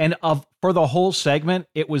 for the whole segment,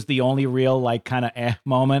 it was the only real kind of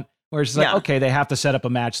moment where it's like, okay, they have to set up a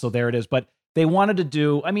match, so there it is. But they wanted to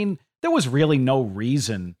do, there was really no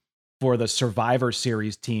reason for the Survivor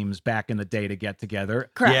Series teams back in the day to get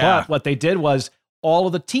together. Correct. Yeah. But what they did was all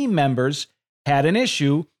of the team members had an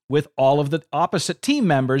issue with all of the opposite team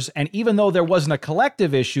members. And even though there wasn't a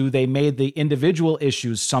collective issue, they made the individual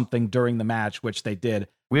issues something during the match, which they did.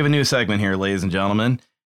 We have a new segment here, ladies and gentlemen.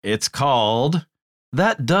 It's called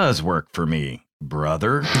That Does Work for Me,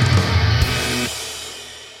 Brother.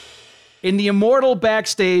 In the immortal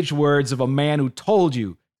backstage words of a man who told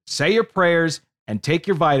you, say your prayers and take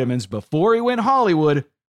your vitamins before he went Hollywood,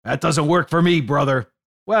 that doesn't work for me, brother.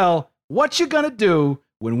 Well, what you gonna do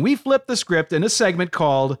when we flip the script in a segment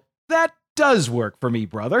called That Does Work for Me,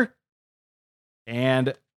 Brother?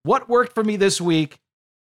 And what worked for me this week?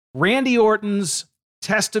 Randy Orton's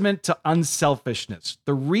testament to unselfishness.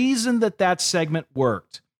 The reason that segment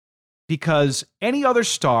worked, because any other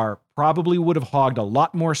star probably would have hogged a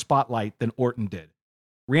lot more spotlight than Orton did.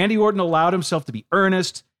 Randy Orton allowed himself to be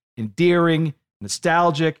earnest, endearing,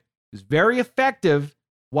 nostalgic. He was very effective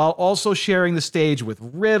while also sharing the stage with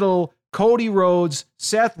Riddle, Cody Rhodes,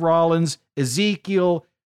 Seth Rollins, Ezekiel,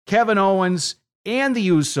 Kevin Owens, and the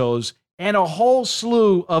Usos, and a whole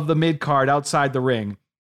slew of the mid-card outside the ring.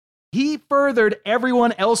 He furthered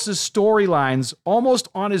everyone else's storylines almost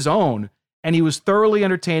on his own, and he was thoroughly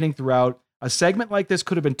entertaining throughout. A segment like this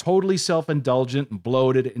could have been totally self-indulgent and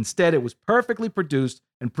bloated. Instead, it was perfectly produced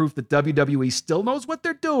and proof that WWE still knows what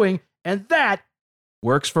they're doing, and that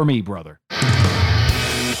works for me, brother.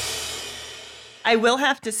 I will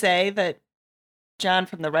have to say that, John,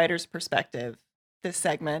 from the writer's perspective, this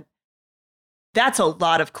segment, that's a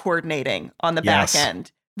lot of coordinating on the back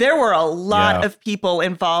end. There were a lot of people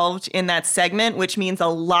involved in that segment, which means a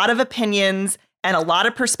lot of opinions and a lot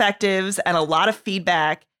of perspectives and a lot of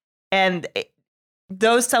feedback. And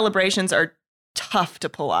those celebrations are tough to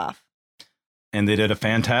pull off. And they did a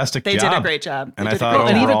fantastic job. They did a great job. And I thought overall,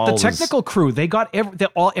 and even the technical crew, they got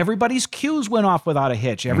everybody's cues went off without a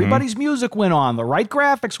hitch. Everybody's music went on. The right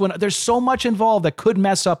graphics went. There's so much involved that could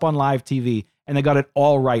mess up on live TV, and they got it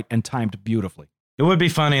all right and timed beautifully. It would be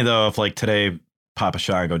funny though if today Papa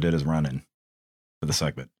Shango did his run-in for the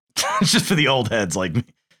segment, just for the old heads like me.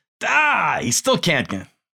 He still can't get.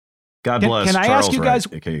 God bless. Can I Charles ask you guys,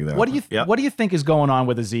 what do you think is going on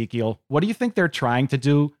with Ezekiel? What do you think they're trying to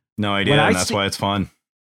do? No idea, and that's why it's fun.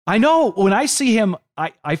 I know. When I see him,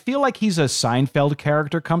 I feel like he's a Seinfeld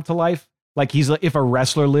character come to life. Like if a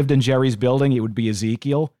wrestler lived in Jerry's building, it would be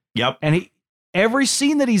Ezekiel. Yep. And every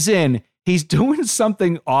scene that he's in, he's doing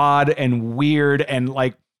something odd and weird and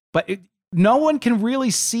no one can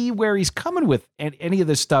really see where he's coming with any of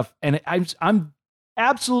this stuff. And I'm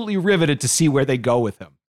absolutely riveted to see where they go with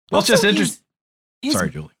him. Well, it's just interesting. His Sorry,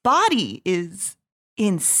 Julie. body is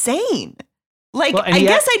insane. Like, Well, and I he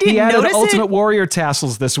guess had- I didn't he added notice Ultimate it. Warrior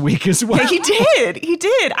tassels this week as well. Yeah, he did. He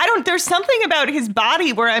did. There's something about his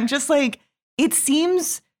body where I'm just like, it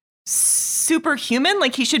seems superhuman.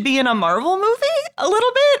 Like he should be in a Marvel movie a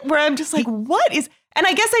little bit, where I'm just like, what is, and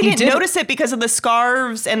I guess I didn't notice it because of the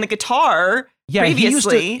scarves and the guitar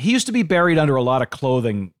previously. He used to be buried under a lot of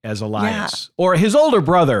clothing as Elias. Or his older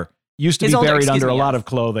brother used to be buried under a lot of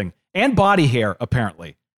clothing and body hair,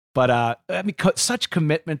 apparently. But I mean, such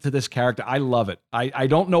commitment to this character. I love it. I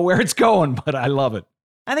don't know where it's going, but I love it.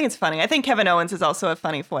 I think it's funny. I think Kevin Owens is also a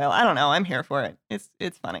funny foil. I don't know. I'm here for it.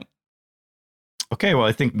 It's funny. Okay, well,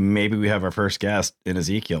 I think maybe we have our first guest in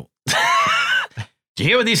Ezekiel. Did you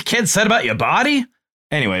hear what these kids said about your body?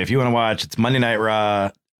 Anyway, if you want to watch, it's Monday Night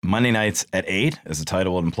Raw, Monday nights at 8, as the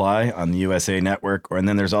title would imply, on the USA Network. And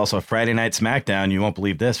then there's also Friday Night SmackDown. You won't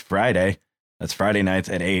believe this, Friday. That's Friday nights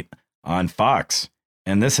at 8 on Fox.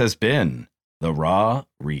 And this has been the Raw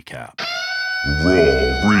Recap.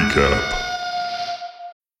 Raw Recap.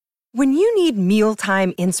 When you need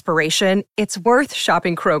mealtime inspiration, it's worth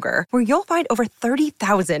shopping Kroger, where you'll find over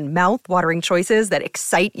 30,000 mouth-watering choices that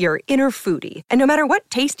excite your inner foodie. And no matter what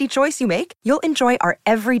tasty choice you make, you'll enjoy our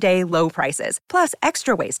everyday low prices, plus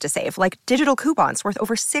extra ways to save, like digital coupons worth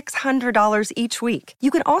over $600 each week. You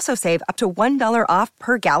can also save up to $1 off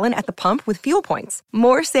per gallon at the pump with fuel points.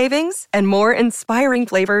 More savings and more inspiring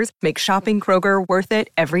flavors make shopping Kroger worth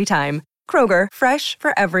it every time. Kroger, fresh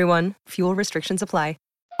for everyone. Fuel restrictions apply.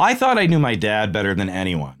 I thought I knew my dad better than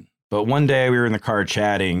anyone, but one day we were in the car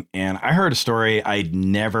chatting and I heard a story I'd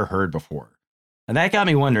never heard before. And that got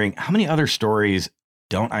me wondering, how many other stories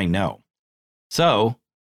don't I know? So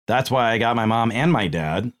that's why I got my mom and my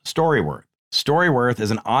dad Storyworth. Storyworth is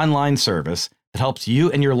an online service that helps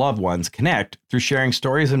you and your loved ones connect through sharing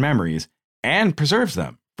stories and memories and preserves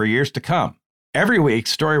them for years to come. Every week,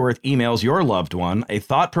 Storyworth emails your loved one a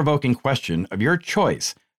thought-provoking question of your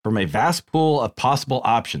choice from a vast pool of possible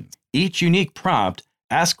options. Each unique prompt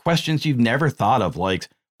asks questions you've never thought of, like,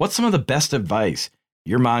 what's some of the best advice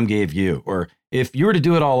your mom gave you? Or if you were to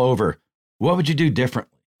do it all over, what would you do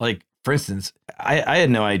differently? Like, for instance, I had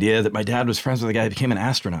no idea that my dad was friends with a guy who became an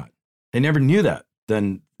astronaut. I never knew that.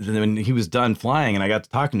 Then when he was done flying and I got to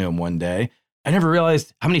talking to him one day, I never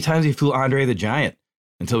realized how many times he flew Andre the Giant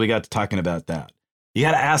until we got to talking about that. You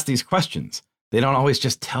got to ask these questions. They don't always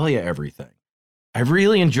just tell you everything. I've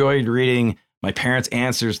really enjoyed reading my parents'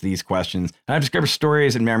 answers to these questions. And I've discovered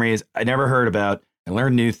stories and memories I never heard about. I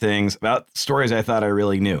learned new things about stories I thought I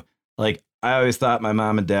really knew. Like, I always thought my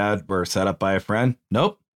mom and dad were set up by a friend.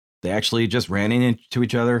 Nope. They actually just ran into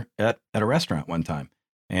each other at a restaurant one time.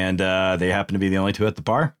 And they happened to be the only two at the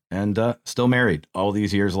bar and still married all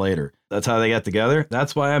these years later. That's how they got together.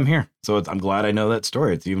 That's why I'm here. So I'm glad I know that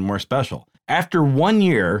story. It's even more special. After 1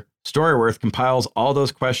 year, Storyworth compiles all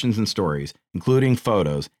those questions and stories, including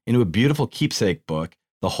photos, into a beautiful keepsake book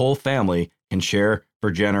the whole family can share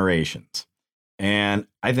for generations. And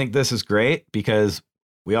I think this is great because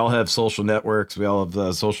we all have social networks, we all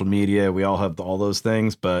have social media, we all have all those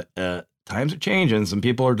things, but times are changing. Some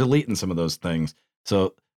people are deleting some of those things.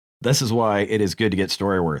 So this is why it is good to get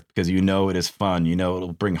Storyworth, because you know it is fun. You know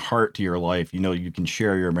it'll bring heart to your life. You know you can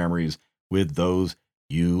share your memories with those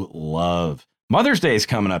you love. Mother's Day is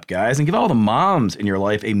coming up, guys, and give all the moms in your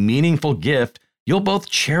life a meaningful gift you'll both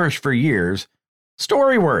cherish for years.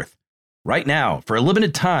 Storyworth. Right now, for a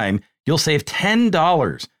limited time, you'll save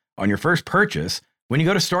 $10 on your first purchase when you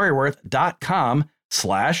go to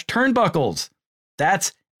storyworth.com/turnbuckles.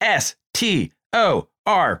 That's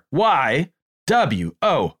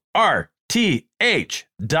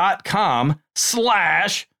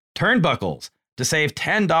STORYWORTH.com/turnbuckles to save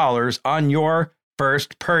 $10 on your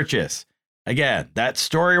first purchase. Again, that's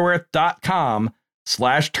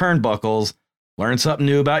storyworth.com/turnbuckles. Learn something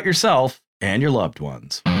new about yourself and your loved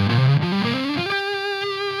ones.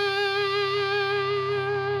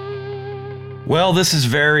 Well, this is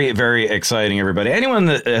very, very exciting, everybody. Anyone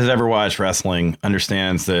that has ever watched wrestling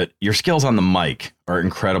understands that your skills on the mic are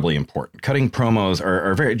incredibly important. Cutting promos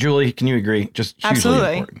are very, Julie, can you agree? Just hugely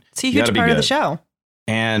Absolutely. important. It's a huge part of the show.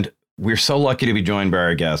 And we're so lucky to be joined by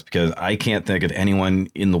our guest because I can't think of anyone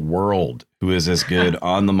in the world who is as good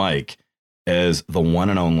on the mic as the one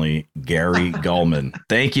and only Gary Gulman.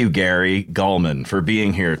 Thank you, Gary Gulman, for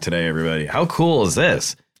being here today, everybody. How cool is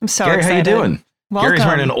this? I'm so Gary, excited. how you doing? Welcome. Gary's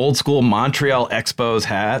wearing an old school Montreal Expos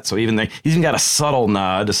hat, so he's even got a subtle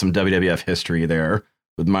nod to some WWF history there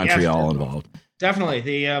with Montreal involved. definitely.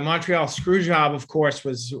 The Montreal screw job, of course,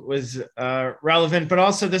 was relevant, but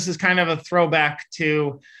also this is kind of a throwback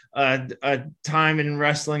to a time in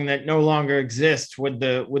wrestling that no longer exists with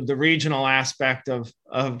the regional aspect of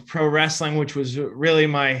pro wrestling, which was really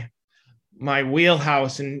my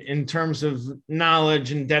wheelhouse in terms of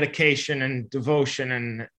knowledge and dedication and devotion.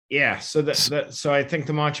 And yeah, so I think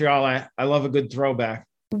the Montreal, I love a good throwback.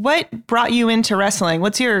 What brought you into wrestling?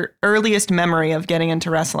 What's your earliest memory of getting into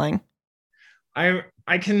wrestling?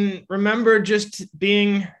 I can remember just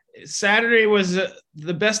being Saturday was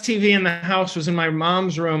the best TV in the house was in my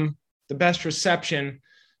mom's room, the best reception.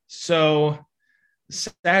 So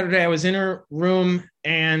Saturday I was in her room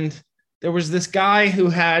and there was this guy who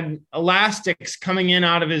had elastics coming in and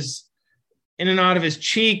out of his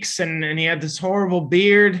cheeks, and he had this horrible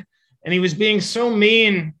beard, and he was being so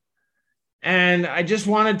mean. And I just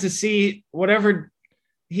wanted to see whatever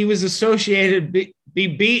he was associated be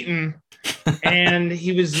beaten. And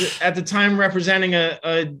he was at the time representing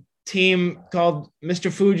a team called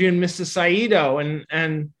Mr. Fuji and Mr. Saito.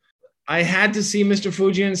 And I had to see Mr.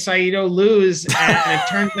 Fuji and Saito lose. And it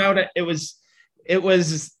turns out it was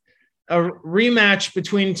a rematch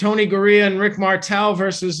between Tony Gurria and Rick Martel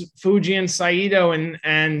versus Fuji and Saito,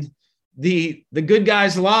 and the good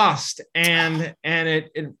guys lost, and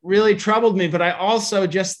it really troubled me. But I also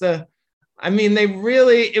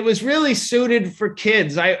it was really suited for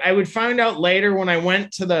kids. I would find out later when I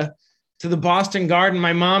went to the Boston Garden.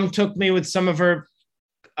 My mom took me with some of her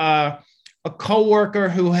a coworker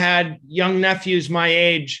who had young nephews my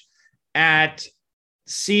age at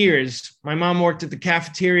Sears. My mom worked at the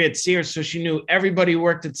cafeteria at Sears, so she knew everybody who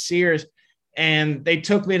worked at Sears. And they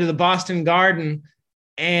took me to the Boston Garden.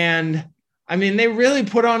 And I mean, they really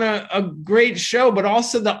put on a great show, but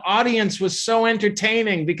also the audience was so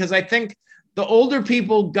entertaining because I think the older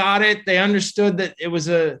people got it. They understood that it was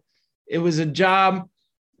a job.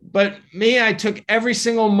 But me, I took every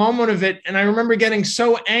single moment of it. And I remember getting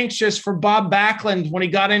so anxious for Bob Backlund when he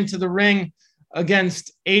got into the ring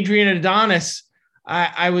against Adrian Adonis.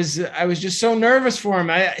 I was just so nervous for him.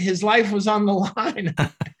 His life was on the line.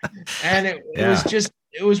 And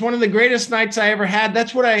it was one of the greatest nights I ever had.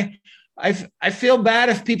 That's what I feel bad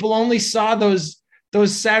if people only saw those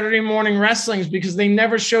Saturday morning wrestlings because they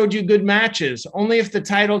never showed you good matches. Only if the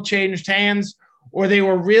title changed hands or they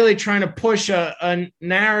were really trying to push a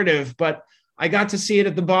narrative. But I got to see it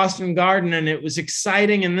at the Boston Garden and it was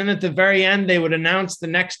exciting. And then at the very end, they would announce the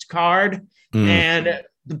next card and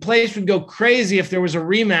the place would go crazy if there was a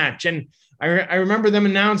rematch. And I remember them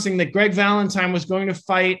announcing that Greg Valentine was going to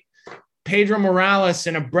fight Pedro Morales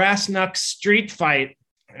in a brass knucks street fight.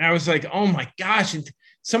 And I was like, oh my gosh,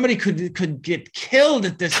 somebody could get killed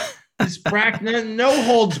at this bracket. No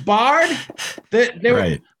holds barred.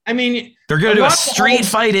 Right. I mean, they're going to do a street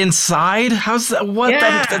fight inside. How's that? What?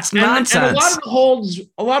 Yeah, That's nonsense. And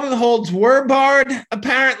a lot of the holds were barred,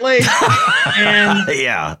 apparently. And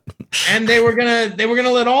yeah. And they were gonna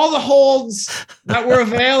let all the holds that were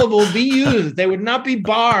available be used. They would not be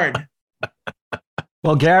barred.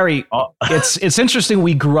 Well, Gary, it's interesting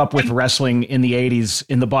we grew up with wrestling in the 80s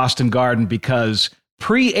in the Boston Garden because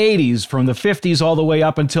pre-80s, from the 50s all the way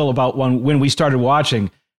up until about when we started watching,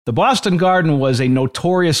 the Boston Garden was a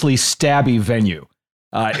notoriously stabby venue.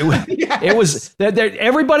 It was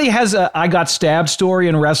everybody has a I got stabbed story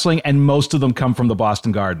in wrestling, and most of them come from the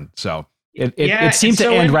Boston Garden. So it seemed to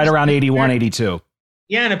end right around 81, 82.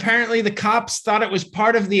 Yeah, and apparently the cops thought it was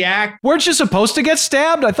part of the act. Weren't you supposed to get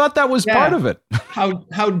stabbed? I thought that was part of it.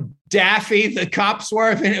 How daffy the cops were.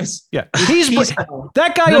 I mean, it was. Yeah,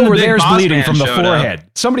 that guy over there is bleeding from the forehead.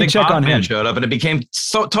 Somebody check on him. Showed up, and it became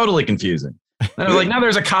so totally confusing. And I was like, now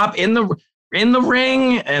there's a cop in the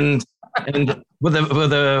ring, and with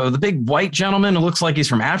the big white gentleman who looks like he's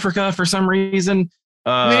from Africa for some reason.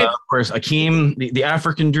 Of course, Akeem, the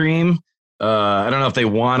African Dream. I don't know if they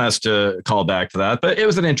want us to call back to that, but it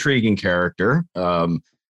was an intriguing character. But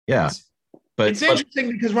it's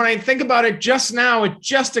interesting because when I think about it just now, it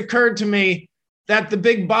just occurred to me that the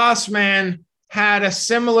Big Boss Man had a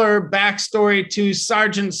similar backstory to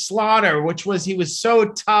Sergeant Slaughter, which was he was so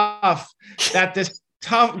tough that this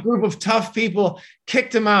tough group of tough people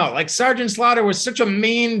kicked him out. Like Sergeant Slaughter was such a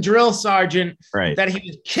mean drill sergeant that he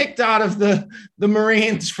was kicked out of the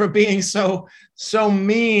Marines for being so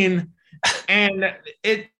mean. And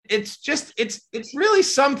it's really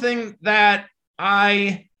something that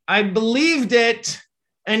I believed it,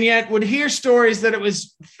 and yet would hear stories that it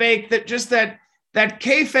was fake, that just that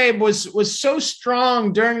kayfabe was so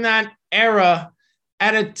strong during that era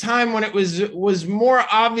at a time when it was more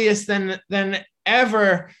obvious than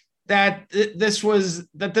ever that this was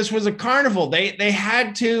a carnival. They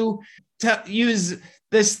had to use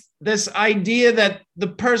this idea that the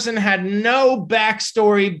person had no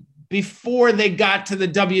backstory before they got to the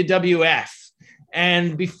WWF.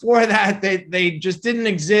 And before that, they just didn't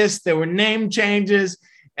exist. There were name changes.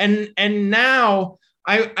 And now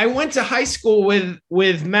I went to high school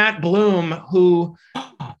with Matt Bloom, who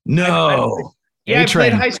I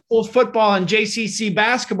played high school football and JCC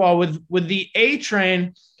basketball with the A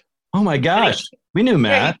Train. Oh my gosh. We knew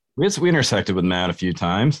Matt. We intersected with Matt a few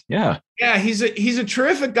times. Yeah. Yeah, he's a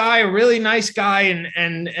terrific guy, a really nice guy,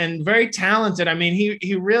 and very talented. I mean,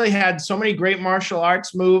 he really had so many great martial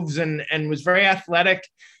arts moves and was very athletic.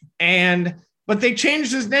 But they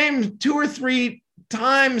changed his name 2 or 3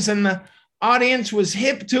 times, and the audience was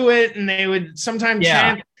hip to it, and they would sometimes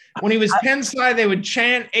chant. When he was Penn side, they would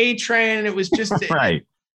chant A Train, and it was just right.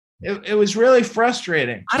 It was really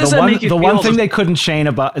frustrating. How does that make you feel? The one thing they couldn't change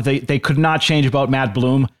about they could not change about Matt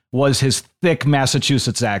Bloom was his thick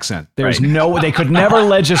Massachusetts accent. There's they could never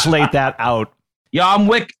legislate that out. Yeah,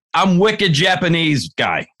 I'm wicked Japanese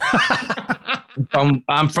guy.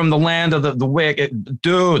 I'm from the land of the wicked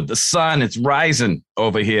dude. The sun, it's rising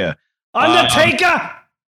over here. Undertaker.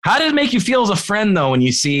 How did it make you feel as a friend though when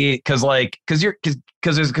you see because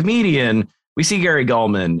as a comedian we see Gary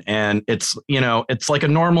Gulman and it's like a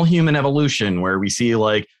normal human evolution where we see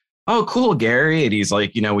like, oh cool Gary, and he's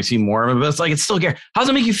like, we see more of him, but it's still Gary. How does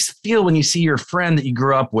it make you feel when you see your friend that you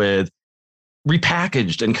grew up with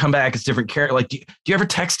repackaged and come back as different character? Like do you ever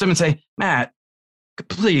text him and say, Matt,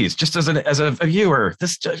 please, just as a viewer,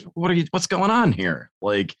 what's going on here?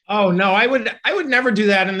 Like, oh no, I would never do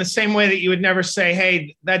that in the same way that you would never say,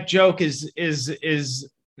 hey, that joke is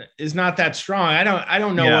not that strong. I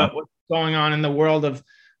don't know what's going on in the world of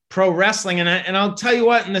pro wrestling. And I'll tell you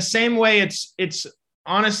what, in the same way, it's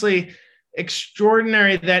honestly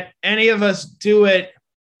extraordinary that any of us do it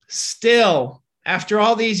still after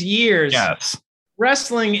all these years. Yes.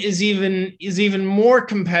 Wrestling is even more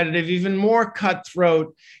competitive, even more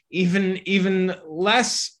cutthroat, even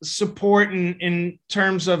less support in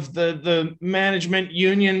terms of the management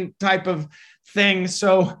union type of thing.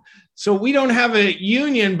 So we don't have a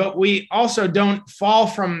union, but we also don't fall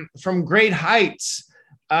from great heights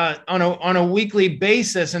on a weekly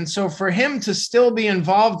basis. And so for him to still be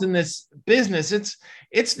involved in this business,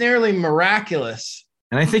 it's nearly miraculous.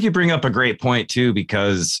 And I think you bring up a great point too,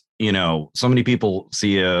 because so many people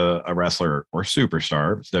see a wrestler or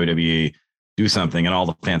superstar, WWE, do something, and all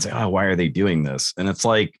the fans say, "Oh, why are they doing this?" And it's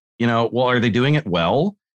like, well, are they doing it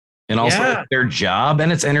well? And also it's their job,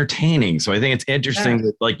 and it's entertaining. So I think it's interesting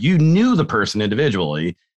that like you knew the person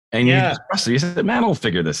individually, and you just trusted. You said, "Man, I'll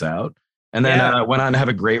figure this out," and then went on to have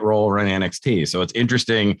a great role running NXT. So it's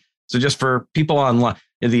interesting. So just for people online,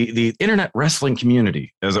 the internet wrestling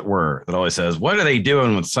community, as it were, that always says, what are they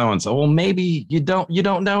doing with so-and-so? Well, maybe you don't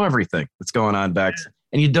know everything that's going on back,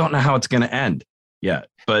 and you don't know how it's going to end yet.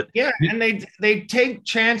 But and they take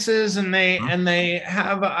chances, and they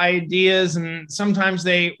have ideas, and sometimes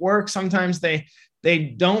they work, sometimes they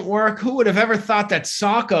don't work. Who would have ever thought that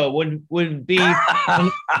Socko would be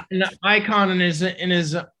an icon in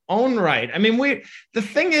his own right? I mean, the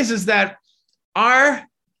thing is that our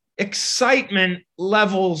excitement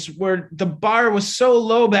levels where the bar was so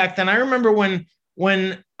low back then. I remember when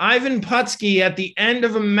Ivan Putski at the end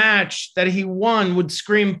of a match that he won would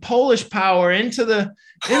scream Polish power into the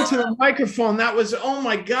microphone. That was, oh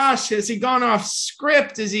my gosh, has he gone off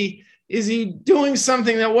script? Is he doing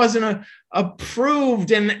something that wasn't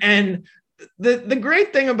approved? And the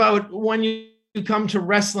great thing about when you come to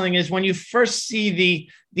wrestling is when you first see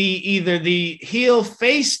either the heel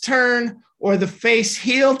face turn or the face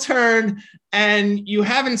heel turn, and you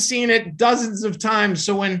haven't seen it dozens of times.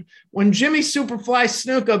 So when Jimmy Superfly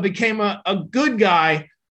Snuka became a good guy,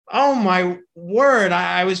 oh my word,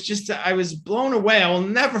 I was blown away. I will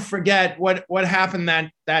never forget what happened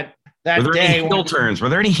that day. Were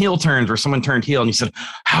there any heel turns where someone turned heel and you said,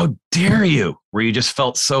 how dare you? Where you just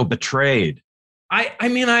felt so betrayed? I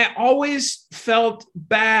mean, I always felt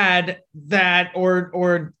bad that,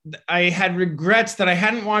 or I had regrets that I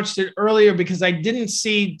hadn't watched it earlier because I didn't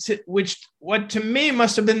see what to me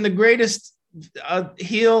must have been the greatest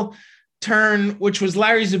heel turn, which was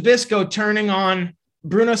Larry Zbyszko turning on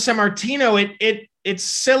Bruno Sammartino. It's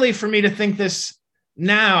silly for me to think this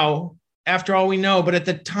now after all we know, but at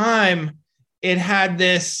the time it had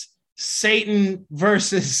this Satan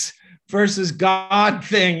versus God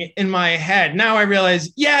thing in my head. Now I realize,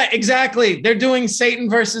 yeah, exactly. They're doing Satan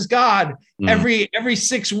versus God every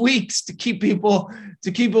 6 weeks to keep people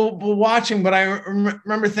watching. But I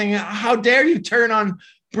remember thinking, how dare you turn on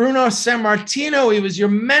Bruno Sammartino? He was your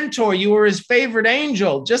mentor. You were his favorite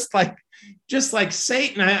angel, just like just like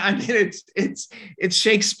Satan. I mean, it's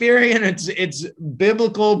Shakespearean, it's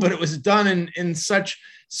biblical, but it was done in such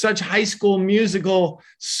high school musical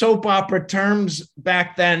soap opera terms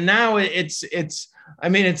back then. Now it's I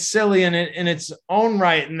mean, it's silly in its own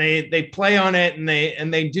right, and they play on it,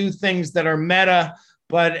 and they do things that are meta.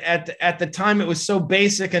 But at the time, it was so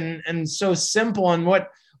basic and so simple. And what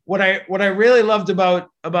I really loved about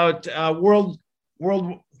world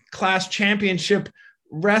class championship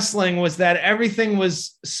wrestling was that everything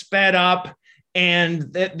was sped up,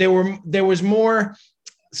 and that there was more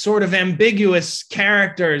sort of ambiguous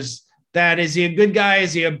characters. That is he a good guy?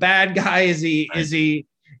 Is he a bad guy? Is he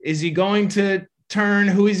going to turn?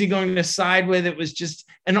 Who is he going to side with? It was just,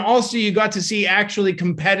 and also you got to see actually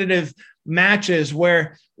competitive matches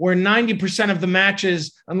where 90% of the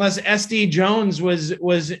matches, unless SD Jones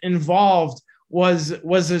was involved, was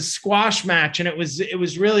a squash match, and it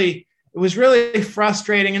was really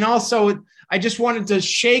frustrating. And also, I just wanted to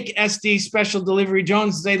shake SD Special Delivery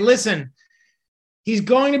Jones and say, listen, he's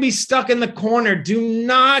going to be stuck in the corner. Do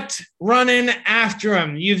not run in after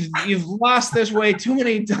him. You've lost this way too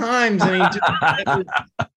many times. And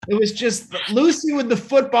it was just Lucy with the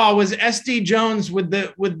football was SD Jones with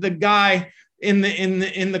the guy in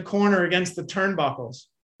the corner against the turnbuckles.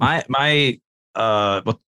 My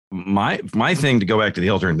thing, to go back to the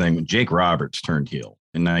heel turn thing, when Jake Roberts turned heel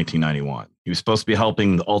in 1991, he was supposed to be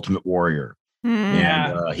helping the Ultimate Warrior.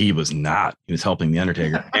 And he was not. He was helping the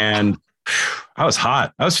Undertaker. And I was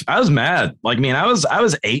hot. I was mad. Like, I mean, I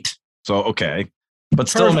was 8. So, okay. But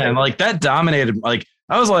still, perfect. Man, like that dominated. Like,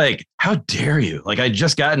 I was like, how dare you? Like, I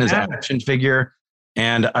just gotten his action figure.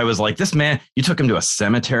 And I was like, this man, you took him to a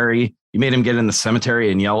cemetery. You made him get in the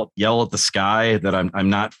cemetery and yell at the sky that I'm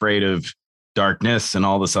not afraid of darkness and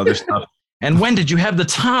all this other stuff. And when did you have the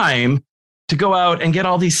time to go out and get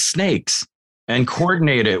all these snakes and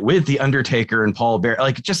coordinate it with the Undertaker and Paul Bearer?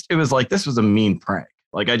 Like, it was like, this was a mean prank.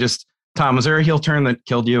 Like, Tom, was there a heel turn that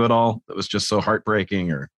killed you at all? That was just so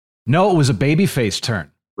heartbreaking? Or no, it was a babyface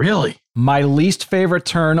turn. Really? My least favorite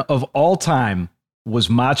turn of all time was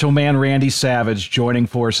Macho Man Randy Savage joining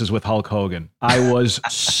forces with Hulk Hogan. I was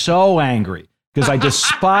so angry because I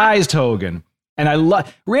despised Hogan. And I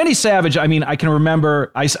love Randy Savage. I mean, I can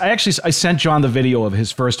remember I sent John the video of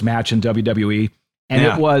his first match in WWE.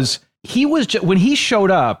 And when he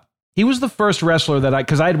showed up, he was the first wrestler that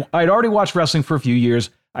because I'd already watched wrestling for a few years.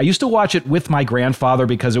 I used to watch it with my grandfather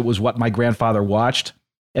because it was what my grandfather watched.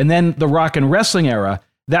 And then the rock and wrestling era,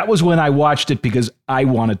 that was when I watched it because I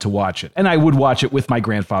wanted to watch it. And I would watch it with my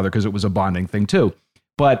grandfather because it was a bonding thing too.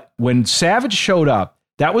 But when Savage showed up,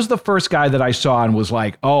 that was the first guy that I saw and was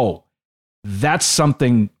like, oh, that's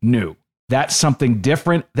something new. That's something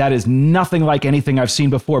different. That is nothing like anything I've seen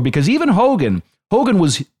before. Because even Hogan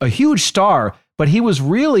was a huge star, but he was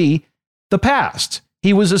really the past.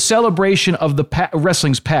 He was a celebration of the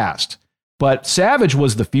wrestling's past. But Savage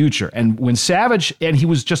was the future. And when Savage, and he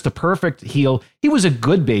was just a perfect heel, he was a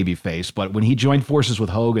good baby face. But when he joined forces with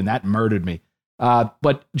Hogan, that murdered me.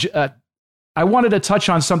 But I wanted to touch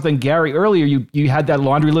on something, Gary. Earlier, you had that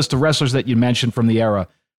laundry list of wrestlers that you mentioned from the era,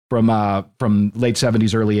 from late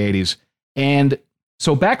 70s, early 80s. And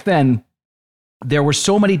so back then, there were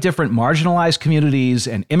so many different marginalized communities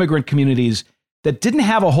and immigrant communities that didn't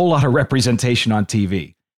have a whole lot of representation on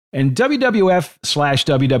TV. And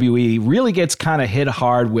WWF/WWE really gets kind of hit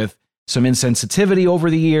hard with some insensitivity over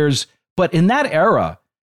the years. But in that era,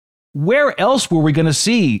 where else were we going to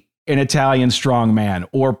see an Italian strongman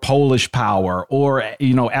or Polish power or,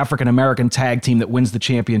 African-American tag team that wins the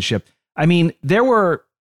championship? I mean, there were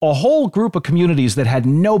a whole group of communities that had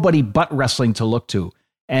nobody but wrestling to look to.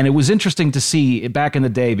 And it was interesting to see it back in the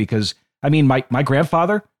day because, I mean, my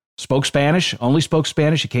grandfather spoke Spanish, only spoke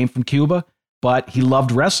Spanish. He came from Cuba, but he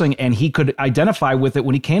loved wrestling and he could identify with it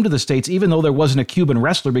when he came to the States, even though there wasn't a Cuban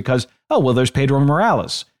wrestler because, there's Pedro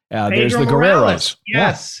Morales. There's the Guerreros.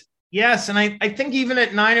 Yes. Yeah. Yes. And I think even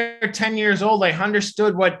at 9 or 10 years old, I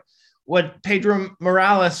understood what Pedro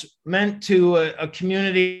Morales meant to a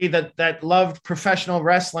community that loved professional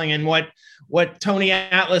wrestling and what Tony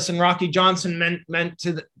Atlas and Rocky Johnson meant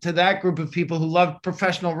to that group of people who loved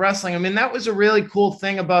professional wrestling. I mean, that was a really cool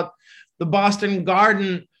thing about the Boston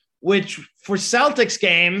Garden, which for Celtics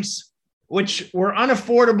games, which were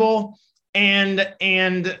unaffordable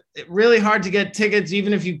and really hard to get tickets,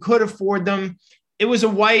 even if you could afford them. It was a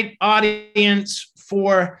white audience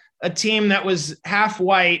for a team that was half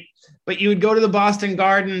white, but you would go to the Boston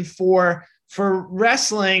Garden for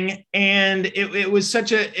wrestling, and it was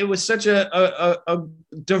such a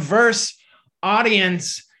diverse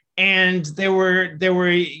audience, and there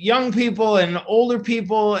were young people and older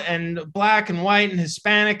people and black and white and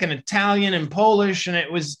Hispanic and Italian and Polish, and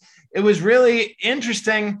it was really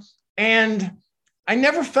interesting. And I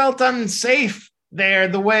never felt unsafe there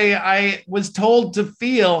the way I was told to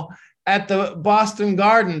feel at the Boston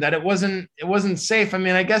Garden, that it wasn't safe. I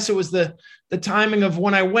mean, I guess it was the timing of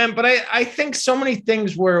when I went, but I think so many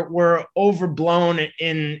things were overblown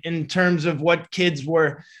in terms of what kids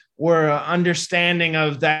were understanding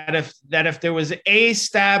of that. If there was a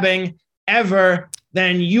stabbing ever,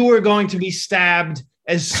 then you were going to be stabbed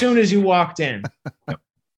as soon as you walked in.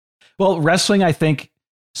 Well, wrestling, I think,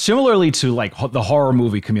 similarly to like the horror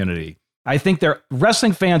movie community, I think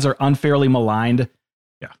wrestling fans are unfairly maligned.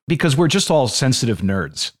 Yeah, because we're just all sensitive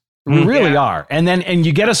nerds. We really are. And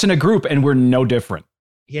you get us in a group and we're no different.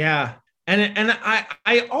 Yeah. And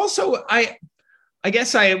I also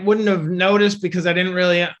guess I wouldn't have noticed because I didn't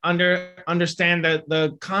really understand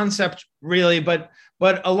the concept really, but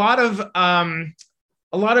a lot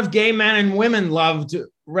of gay men and women loved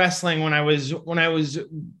wrestling when I was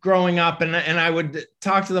growing up, and I would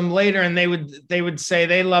talk to them later and they would say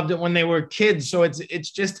they loved it when they were kids. So it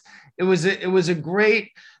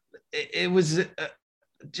was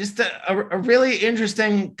just a really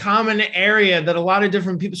interesting common area that a lot of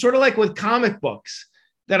different people, sort of like with comic books,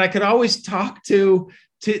 that I could always talk to.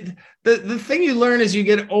 The thing you learn as you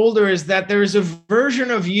get older is that there's a version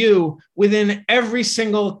of you within every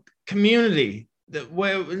single community.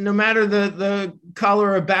 No matter the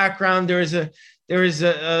color or background, there is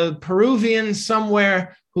a Peruvian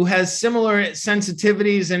somewhere who has similar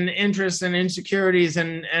sensitivities and interests and insecurities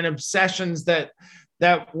and obsessions that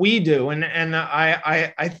we do. And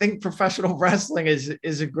I think professional wrestling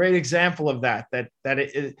is a great example of that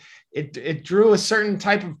it drew a certain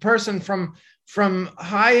type of person from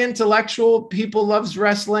high intellectual people loves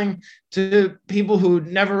wrestling to people who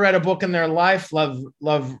never read a book in their life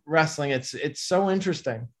love wrestling. It's so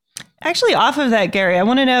interesting. Actually, off of that, Gary, I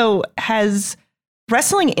want to know, has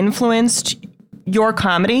wrestling influenced your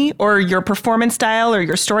comedy or your performance style or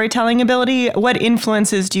your storytelling ability? What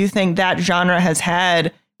influences do you think that genre has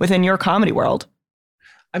had within your comedy world?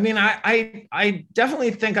 I mean, I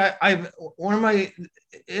definitely think I've one of my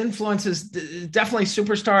influences definitely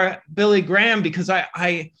superstar Billy Graham, because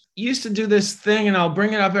I used to do this thing, and I'll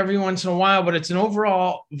bring it up every once in a while, but it's an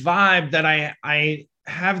overall vibe that I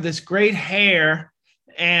have this great hair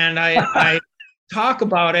and I talk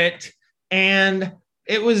about it. And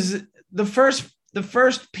it was the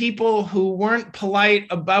first people who weren't polite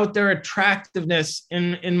about their attractiveness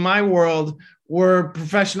in my world were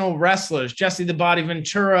professional wrestlers. Jesse the Body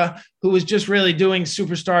Ventura, who was just really doing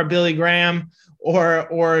superstar Billy Graham, or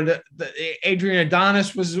the Adrian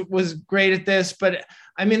Adonis was great at this. But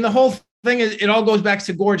I mean, the whole thing is, it all goes back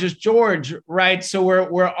to Gorgeous George, right? So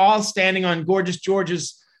we're all standing on Gorgeous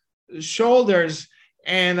George's shoulders.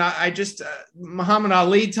 And I just, Muhammad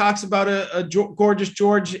Ali talks about a Gorgeous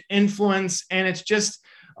George influence. And it's just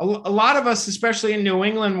a lot of us, especially in New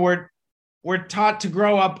England, were taught to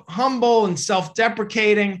grow up humble and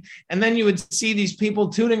self-deprecating. And then you would see these people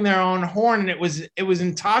tooting their own horn, and it was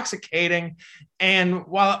intoxicating. And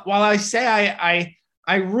while I say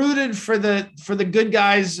I rooted for the good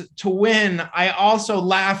guys to win, I also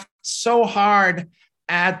laughed so hard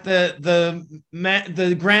at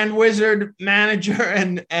the Grand Wizard manager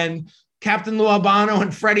and Captain Lou Albano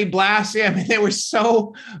and Freddie Blassie. I mean, they were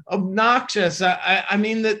so obnoxious. I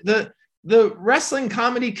mean, the wrestling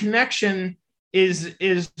comedy connection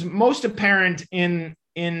is most apparent in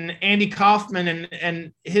Andy Kaufman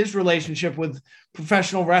and his relationship with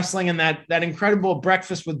professional wrestling, and that incredible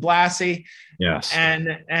Breakfast with Blassie. Yes.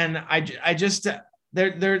 And I just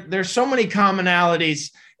there's so many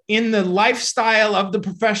commonalities in the lifestyle of the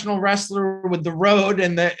professional wrestler with the road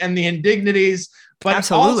and the indignities, but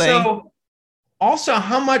absolutely. Also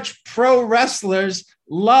how much pro wrestlers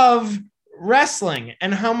love wrestling,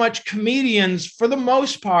 and how much comedians, for the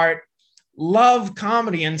most part, love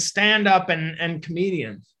comedy and stand up and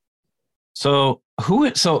comedians. So you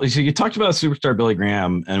talked about superstar Billy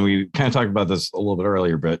Graham, and we kind of talked about this a little bit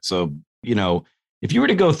earlier, but so, if you were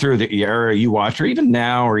to go through the era you watched, or even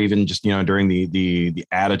now, or even just, during the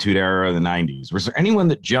Attitude Era of the 90s, was there anyone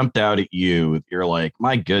that jumped out at you? You're like,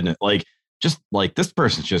 my goodness, like, just like, this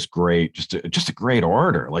person's just great, just a great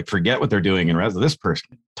orator. Like, forget what they're doing in wrestling. This person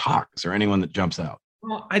can talk. Is there anyone that jumps out?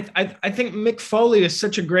 Well, I think Mick Foley is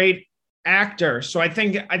such a great actor, so I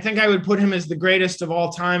think I would put him as the greatest of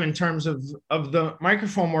all time in terms of the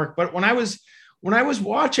microphone work. But when I was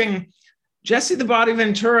watching Jesse the Body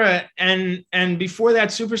Ventura and before that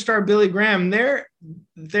superstar Billy Graham,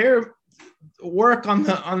 their work on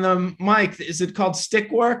the mic. Is it called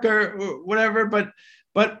stick work or whatever? But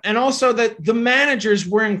and also that the managers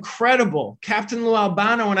were incredible. Captain Lou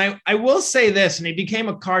Albano, and I will say this, and he became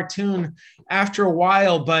a cartoon after a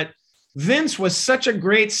while, but Vince was such a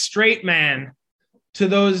great straight man to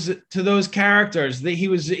those characters that he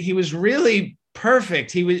was really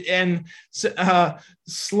perfect. He was, and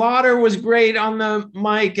Slaughter was great on the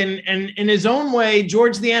mic, and in his own way,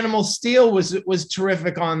 George the Animal Steel was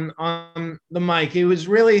terrific on the mic. He was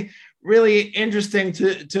really interesting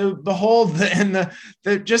to behold,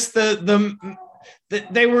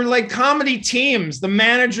 they were like comedy teams. The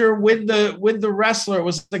manager with the wrestler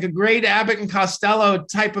was like a great Abbott and Costello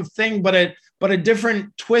type of thing, but a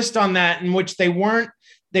different twist on that, in which they weren't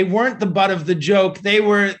the butt of the joke. They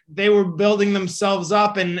were building themselves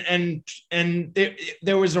up, and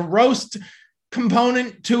there was a roast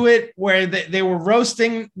component to it where they were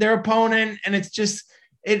roasting their opponent. And it's just,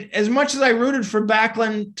 as much as I rooted for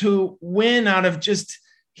Backlund to win out of just,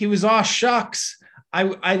 he was aw shucks,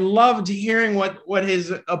 I loved hearing what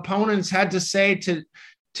his opponents had to say to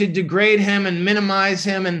degrade him and minimize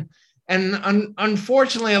him. And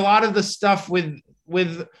unfortunately, a lot of the stuff with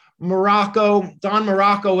Don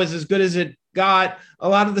Morocco was as good as it got. A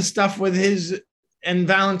lot of the stuff with his and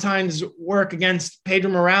Valentine's work against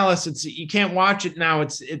Pedro Morales, you can't watch it now.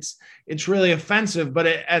 It's really offensive. But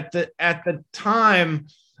at the time,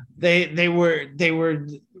 they were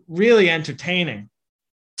really entertaining.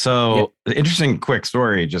 So interesting, quick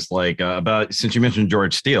story, just like about, since you mentioned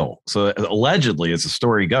George Steele. So allegedly, as the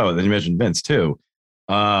story goes, then you mentioned Vince too.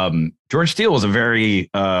 George Steele was a very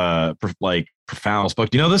profound spoke.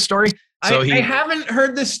 Do you know this story? So I haven't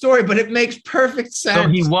heard this story, but it makes perfect sense. So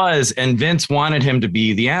he was, and Vince wanted him to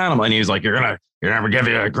be the animal, and he was like, "You're never give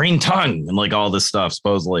you a green tongue," and like all this stuff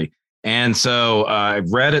supposedly. And so I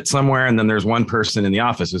read it somewhere, and then there's one person in the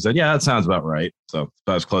office who said, "Yeah, that sounds about right." So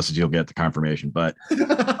about as close as you'll get to confirmation, but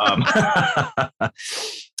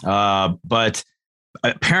but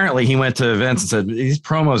apparently he went to Vince and said, "These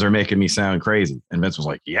promos are making me sound crazy," and Vince was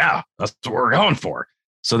like, "Yeah, that's what we're going for."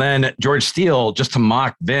 So then George Steele, just to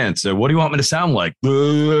mock Vince, said, "What do you want me to sound like?"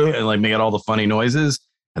 And like make all the funny noises.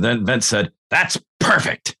 And then Vince said, "That's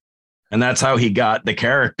perfect." And that's how he got the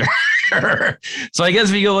character. So I guess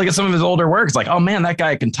if you go look at some of his older work, it's like, oh man, that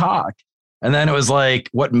guy can talk. And then it was like,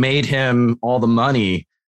 what made him all the money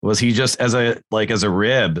was he just as a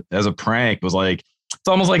rib, as a prank, was like, it's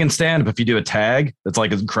almost like in stand-up, if you do a tag, that's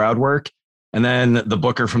like a crowd work. And then the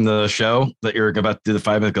booker from the show that you're about to do the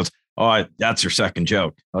 5 minutes goes, "Oh, that's your second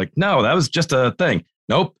joke." Like, no, that was just a thing.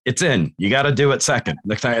 Nope, it's in. You got to do it second.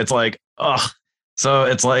 Next time, it's like, ugh. So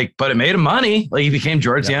it's like, but it made him money. Like he became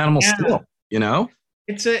George the Animal Steel, you know?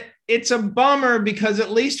 It's a bummer, because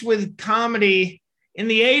at least with comedy in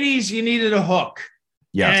the 80s, you needed a hook.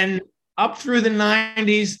 Yeah. And up through the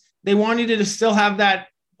 90s, they wanted you to still have that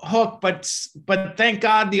hook, but thank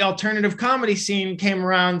God the alternative comedy scene came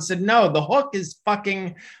around and said, no, the hook is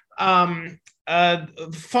fucking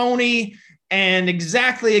phony and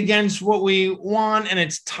exactly against what we want, and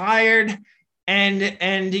it's tired,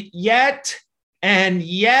 and yet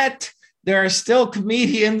there are still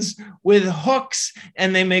comedians with hooks,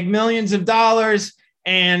 and they make millions of dollars,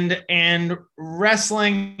 and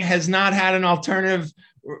wrestling has not had an alternative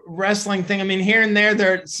wrestling thing. I mean, here and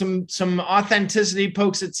there's some authenticity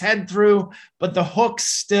pokes its head through, but the hooks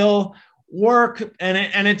still work,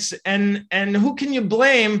 and who can you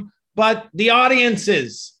blame but the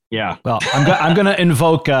audiences? Yeah. Well, I'm going to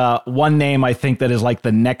invoke one name I think that is like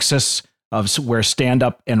the nexus of where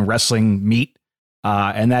stand-up and wrestling meet,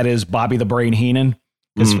 and that is Bobby the Brain Heenan.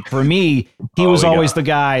 Because for me, he was always the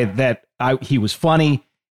guy that he was funny.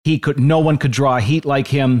 No one could draw heat like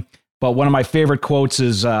him. But one of my favorite quotes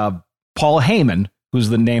is Paul Heyman, who's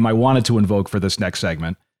the name I wanted to invoke for this next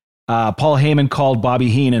segment. Paul Heyman called Bobby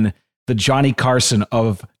Heenan the Johnny Carson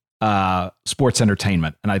of sports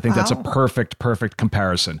entertainment. And I think that's a perfect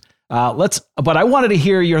comparison. But I wanted to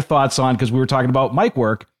hear your thoughts on, because we were talking about mic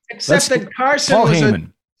work. Except that Carson was Heyman.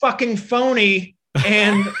 A fucking phony,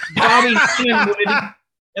 and Bobby Heenan would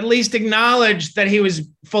at least acknowledge that he was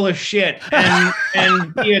full of shit and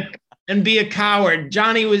be a coward.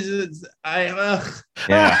 Johnny was, yeah.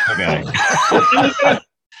 Okay.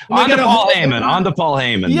 On to Paul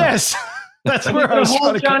Heyman. Yes. That's where I was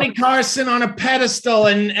hold Johnny Carson on a pedestal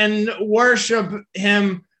and worship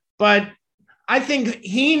him. But I think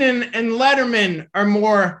Heenan and Letterman are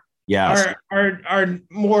more. Yes. Are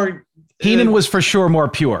more. Heenan was for sure more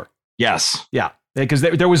pure. Yes. Yeah. Because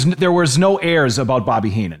there was no airs about Bobby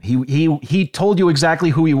Heenan. He told you exactly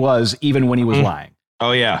who he was, even when he was lying.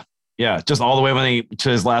 Oh yeah. Yeah, just all the way to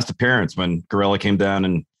his last appearance when Gorilla came down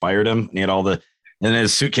and fired him, and he had and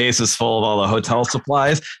his suitcase is full of all the hotel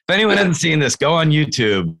supplies. If anyone hasn't seen this, go on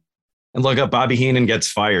YouTube and look up Bobby Heenan gets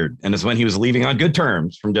fired. And it's when he was leaving on good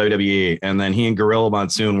terms from WWE. And then he and Gorilla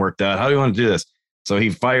Monsoon worked out, how do you want to do this? So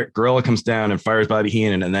Gorilla comes down and fires Bobby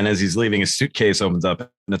Heenan. And then as he's leaving, his suitcase opens up and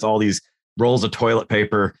it's all these rolls of toilet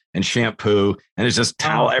paper and shampoo. And it's just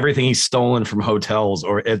everything he's stolen from hotels.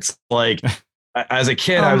 Or it's like, as a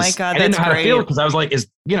kid, I didn't know how to feel because I was like,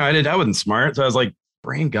 I wasn't smart. So I was like,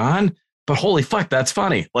 brain gone. But holy fuck, that's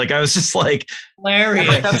funny. Like, I was just like, hilarious.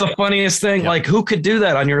 Like, that's the funniest thing. Yeah. Like, who could do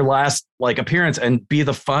that on your last appearance and be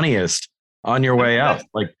the funniest on your way out?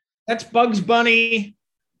 Like, that's Bugs Bunny,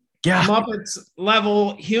 yeah, Muppets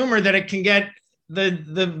level humor that it can get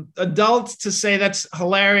the adults to say that's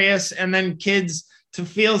hilarious and then kids to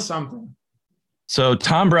feel something. So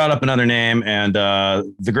Tom brought up another name, and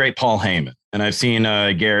the great Paul Heyman. And I've seen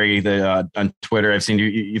Gary on Twitter. I've seen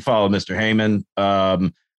you follow Mr. Heyman.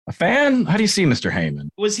 A fan? How do you see Mr. Heyman?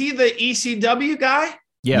 Was he the ECW guy?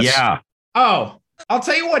 Yes. Yeah. Oh, I'll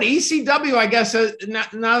tell you what, ECW, I guess,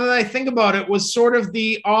 now that I think about it, was sort of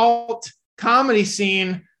the alt comedy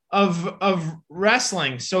scene of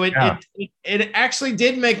wrestling. So it actually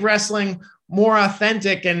did make wrestling more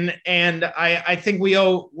authentic. And I think we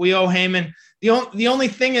owe Heyman. The only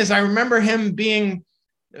thing is I remember him being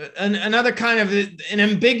another kind of an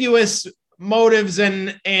ambiguous motives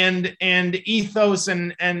and ethos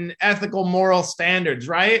and ethical moral standards,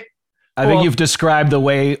 right? I think you've described the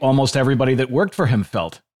way almost everybody that worked for him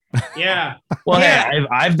felt. Yeah. Well, yeah. Hey,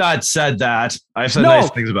 I've not said that. I've said nice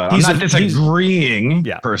things about it. I'm not disagreeing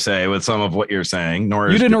per se with some of what you're saying. Nor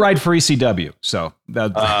you didn't write for ECW, so no.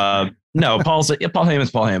 Paul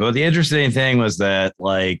Heyman's Paul Heyman. But the interesting thing was that,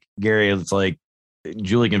 like, Gary, it's like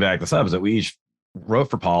Julie can back this up, is that we each wrote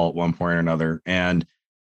for Paul at one point or another, and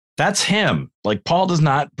that's him. Like, Paul does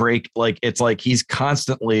not break. Like, it's like he's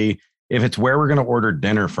constantly, if it's where we're going to order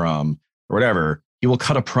dinner from or whatever, he will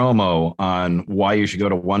cut a promo on why you should go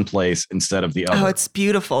to one place instead of the other. Oh, it's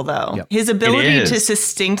beautiful, though. Yep. His ability to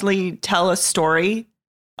succinctly tell a story.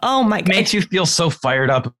 Oh, my God. Makes you feel so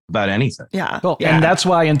fired up about anything. Yeah. Well, yeah. And that's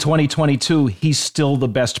why in 2022, he's still the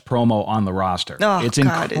best promo on the roster. Oh, it's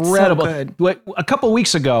God, incredible. It's so good. A couple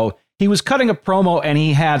weeks ago, he was cutting a promo and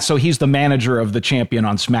he's the manager of the champion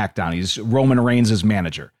on SmackDown. He's Roman Reigns'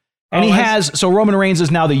 manager. And so Roman Reigns is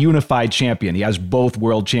now the unified champion. He has both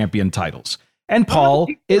world champion titles. And Paul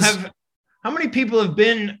how many people have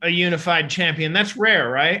been a unified champion? That's rare,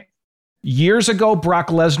 right? Years ago, Brock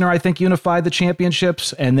Lesnar, I think, unified the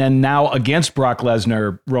championships. And then now against Brock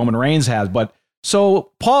Lesnar, Roman Reigns has. But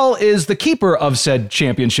so Paul is the keeper of said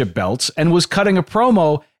championship belts and was cutting a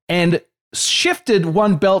promo and shifted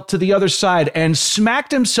one belt to the other side and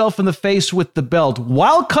smacked himself in the face with the belt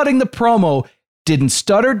while cutting the promo, didn't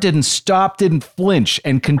stutter, didn't stop, didn't flinch,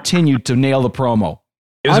 and continued to nail the promo.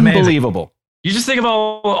 It was unbelievable. Amazing. You just think of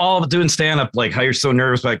all of doing stand-up, like how you're so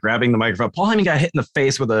nervous about grabbing the microphone. Paul Heyman got hit in the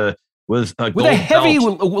face with a heavy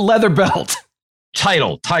leather belt.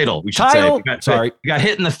 Title, we should say. You got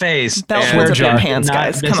hit in the face. Belt swear jar pants,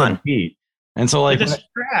 guys. Come on. Feet. And so, like, with a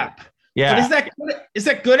strap. Yeah. But is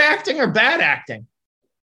that good acting or bad acting?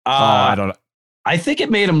 I don't know. I think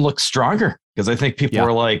it made him look stronger because I think people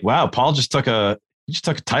were like, "Wow, Paul just took a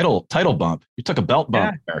title bump. You took a belt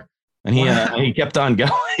bump there." And he kept on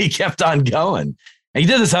going. He kept on going. And he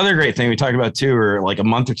did this other great thing we talked about too, or like a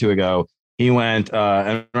month or two ago. He went,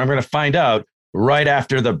 and I'm going to find out right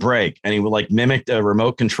after the break. And he would like mimicked a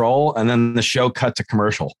remote control, and then the show cut to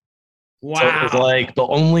commercial. Wow! So it was like the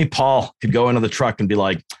only Paul could go into the truck and be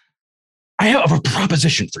like, "I have a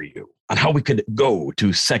proposition for you on how we could go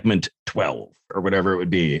to segment 12 or whatever it would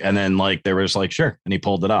be." And then like there was like, sure, and he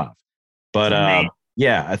pulled it off. But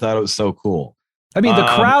yeah, I thought it was so cool. I mean,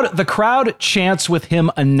 the crowd chants with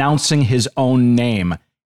him announcing his own name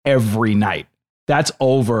every night. That's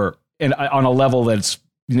over on a level that's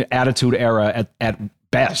Attitude Era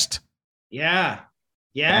at best. Yeah.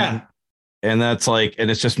 And that's like,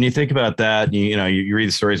 and it's just when you think about that, you read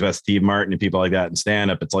the stories about Steve Martin and people like that in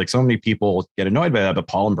stand up. It's like so many people get annoyed by that, but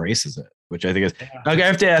Paul embraces it, which I think is. Yeah. Okay, I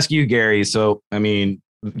have to ask you, Gary. So, I mean,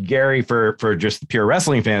 Gary, for just the pure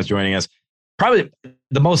wrestling fans joining us, probably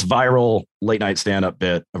the most viral late night stand-up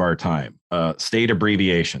bit of our time, state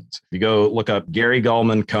abbreviations. If you go look up Gary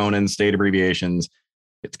Gulman, Conan, state abbreviations,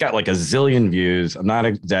 it's got like a zillion views. I'm not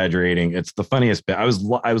exaggerating. It's the funniest bit. I was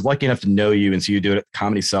lucky enough to know you and see you do it at the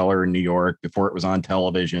Comedy Cellar in New York before it was on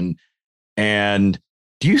television. And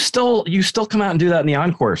do you still come out and do that in the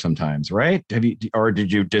encore sometimes, right? Have you, or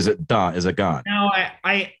did you, is it done? Is it gone? No,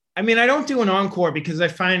 I mean, I don't do an encore because I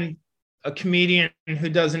find a comedian who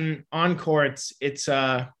does an encore, it's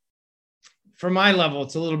for my level,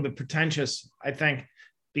 it's a little bit pretentious, I think,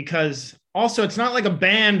 because also it's not like a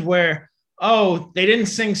band where, oh, they didn't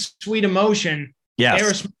sing Sweet Emotion.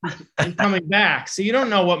 Yes. They were coming back. So you don't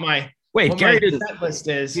know what my Gary set list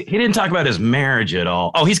is. He didn't talk about his marriage at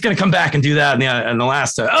all. Oh, he's going to come back and do that in the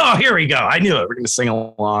last. Oh, here we go. I knew it. We're going to sing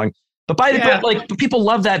along. But people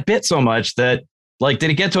love that bit so much that like,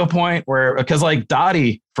 did it get to a point where, because like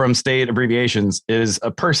Dottie from State Abbreviations is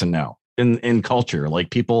a person now in culture,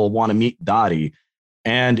 like people want to meet Dottie.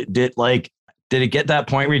 And did it get that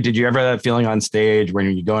point where did you ever have that feeling on stage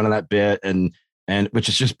when you go into that bit and which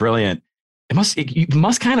is just brilliant? You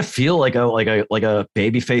must kind of feel like a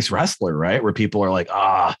babyface wrestler, right? Where people are like,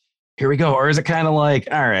 here we go. Or is it kind of like,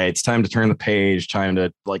 all right, it's time to turn the page, time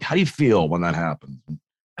to like, how do you feel when that happens?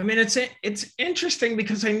 I mean, it's interesting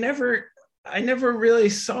because I never really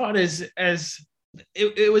saw it as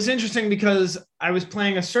it was interesting because I was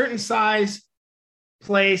playing a certain size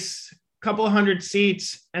place, a couple of hundred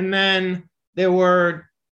seats, and then there were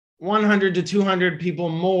 100 to 200 people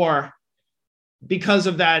more because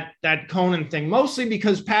of that Conan thing, mostly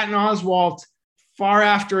because Patton Oswalt, far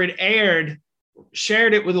after it aired,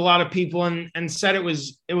 shared it with a lot of people and said it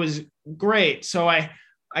was great. So I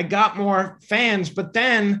got more fans, but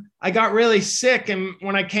then I got really sick. And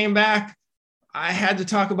when I came back, I had to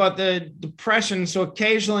talk about the depression. So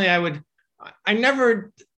occasionally I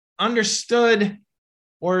never understood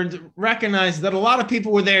or recognized that a lot of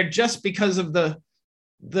people were there just because of the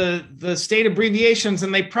state abbreviations,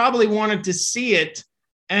 and they probably wanted to see it.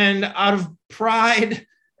 And out of pride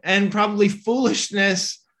and probably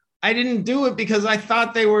foolishness, I didn't do it because I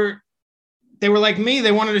thought they were like me.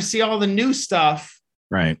 They wanted to see all the new stuff.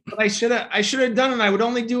 Right. But I should have done it. I would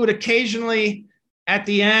only do it occasionally at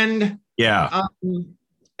the end. Yeah.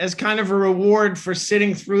 As kind of a reward for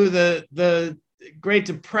sitting through the Great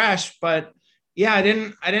Depression. But yeah,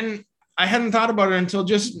 I hadn't thought about it until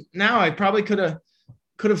just now. I probably could have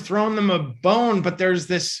thrown them a bone, but there's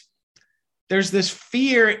this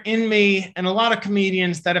fear in me and a lot of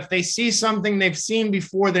comedians that if they see something they've seen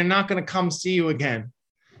before, they're not going to come see you again.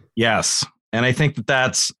 Yes. And I think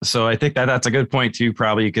that's a good point too.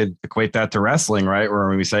 Probably you could equate that to wrestling, right? Where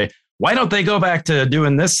when we say, why don't they go back to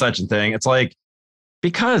doing this such a thing? It's like,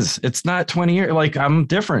 because it's not 20 years. Like I'm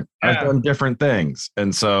different. Yeah. I've done different things.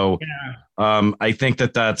 And so I think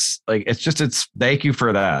that's like, it's thank you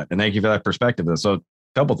for that. And thank you for that perspective. So a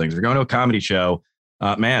couple things. You're going to a comedy show,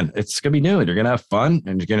 man, it's going to be new and you're going to have fun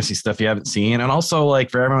and you're going to see stuff you haven't seen. And also like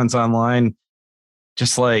for everyone's online,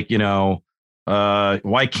 just like,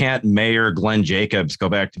 why can't Mayor Glenn Jacobs go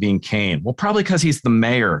back to being Kane? Well, probably because he's the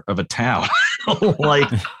mayor of a town. Like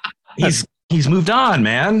he's moved on,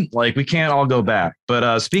 man. Like we can't all go back.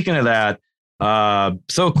 But speaking of that,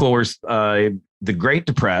 so cool. We're the Great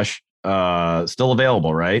Depression still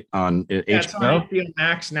available, right? On HBO. It's on HBO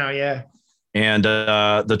Max now, yeah. And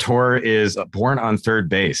the tour is Born on Third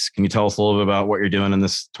Base. Can you tell us a little bit about what you're doing in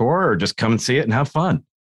this tour, or just come and see it and have fun?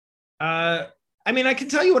 I mean, I can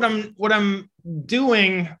tell you what I'm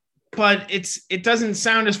doing, but it doesn't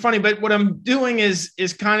sound as funny. But what I'm doing is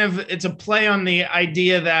kind of, it's a play on the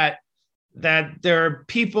idea that there are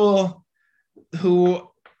people who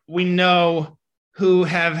we know who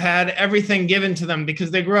have had everything given to them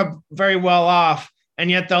because they grew up very well off, and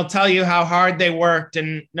yet they'll tell you how hard they worked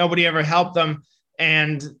and nobody ever helped them.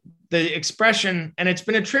 And the expression, and it's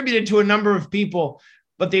been attributed to a number of people,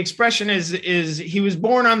 but the expression is he was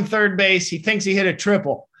born on third base. He thinks he hit a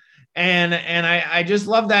triple. And I just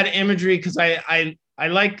love that imagery because I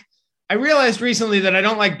realized recently that I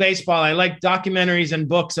don't like baseball. I like documentaries and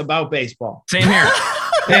books about baseball. Same here.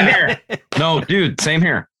 Same here. No, dude, same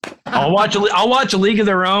here. I'll watch a League of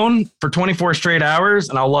Their Own for 24 straight hours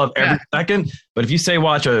and I'll love every second. But if you say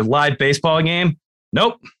watch a live baseball game,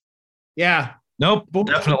 nope. Yeah. Nope,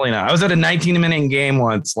 definitely not. I was at a 19-minute game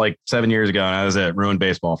once, like 7 years ago, and that was it. Ruined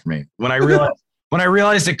baseball for me. When I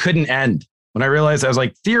realized it couldn't end, when I realized I was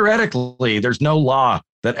like, theoretically, there's no law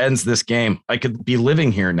that ends this game. I could be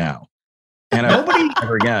living here now. And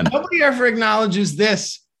nobody ever acknowledges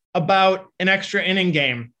this about an extra inning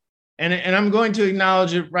game. And I'm going to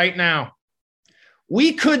acknowledge it right now.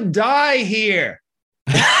 We could die here.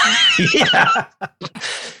 Yeah,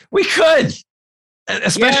 we could.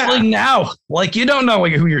 Especially now, like you don't know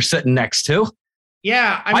who you're sitting next to.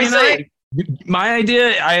 Yeah, my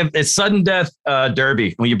idea, it's sudden death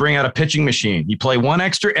derby. When you bring out a pitching machine, you play one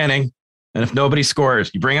extra inning, and if nobody scores,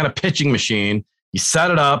 you bring out a pitching machine, you set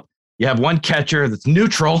it up, you have one catcher that's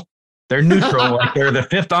neutral. They're neutral, like they're the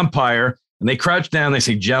fifth umpire, and they crouch down. They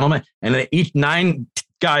say, "Gentlemen," and then each 9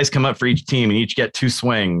 guys come up for each team, and each get 2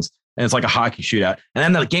 swings. and it's like a hockey shootout. And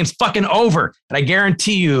then the game's fucking over. And I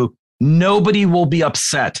guarantee you, nobody will be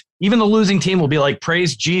upset. Even the losing team will be like,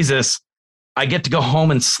 praise Jesus, I get to go home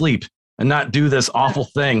and sleep and not do this awful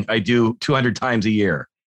thing I do 200 times a year.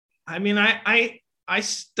 I mean, I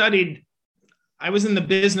studied, I was in the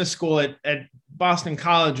business school at Boston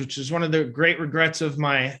College, which is one of the great regrets of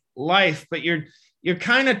my life. But you're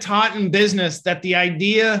kind of taught in business that the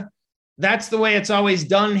idea, that's the way it's always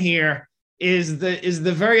done here, is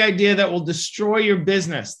the very idea that will destroy your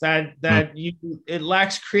business, that it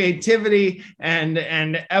lacks creativity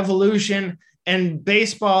and evolution. And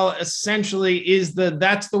baseball essentially is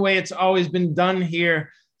that's the way it's always been done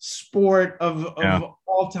here, sport of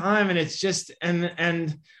all time. And it's just,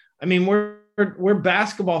 and I mean, we're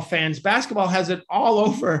basketball fans. Basketball has it all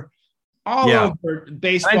over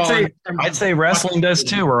baseball. I'd say wrestling does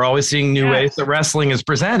too. We're always seeing new ways that wrestling is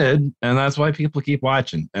presented, and that's why people keep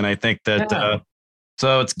watching. And I think that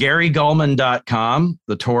so it's GaryGulman.com.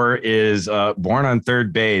 The tour is Born on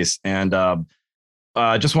Third Base, and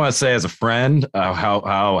I just want to say, as a friend,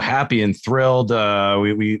 how happy and thrilled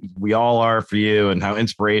we all are for you, and how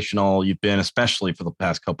inspirational you've been, especially for the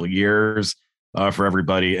past couple of years, for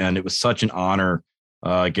everybody. And it was such an honor,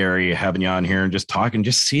 Gary, having you on here and just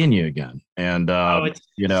seeing you again. And it's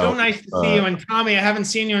so nice to see you. And Tommy, I haven't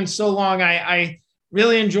seen you in so long. I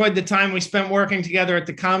really enjoyed the time we spent working together at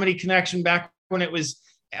the Comedy Connection back when it was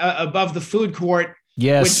above the food court.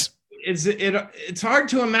 Yes. It's hard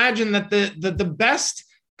to imagine that the best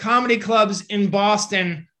comedy clubs in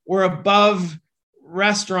Boston were above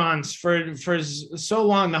restaurants for so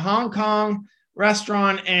long. The Hong Kong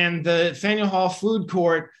restaurant and the Faneuil Hall food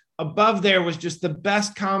court above there was just the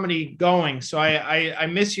best comedy going. So I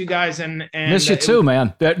miss you guys and miss you too,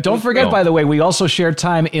 man. Don't forget, by the way, we also shared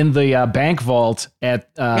time in the bank vault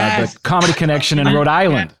at the Comedy Connection in Rhode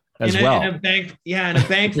Island. In a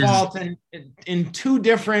bank vault, and in two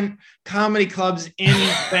different comedy clubs in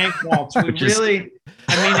bank vaults. We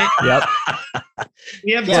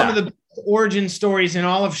have some of the best origin stories in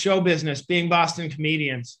all of show business, being Boston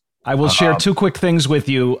comedians. I will share two quick things with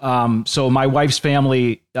you. So my wife's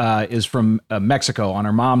family is from Mexico on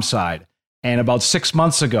her mom's side, and about 6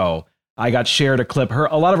 months ago, I got shared a clip.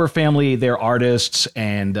 A lot of her family, they're artists,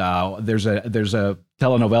 and there's a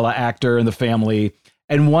telenovela actor in the family.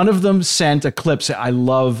 And one of them sent a clip saying, I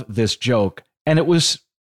love this joke. And it was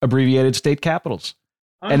abbreviated state capitals.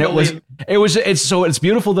 And it's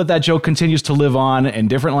beautiful that joke continues to live on in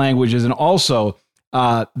different languages. And also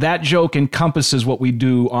that joke encompasses what we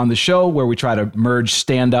do on the show, where we try to merge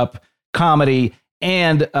stand-up comedy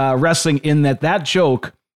and wrestling, in that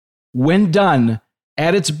joke, when done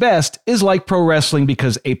at its best, is like pro wrestling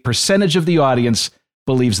because a percentage of the audience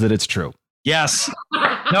believes that it's true. Yes.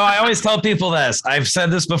 No, I always tell people this. I've said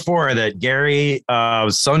this before, that Gary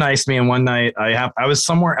was so nice to me. And one night I was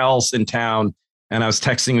somewhere else in town, and I was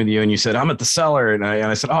texting with you, and you said, I'm at the cellar. And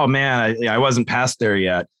I said, oh man, I wasn't past there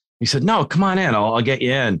yet. You said, no, come on in. I'll get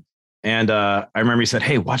you in. And I remember you said,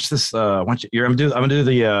 hey, watch this. I'm gonna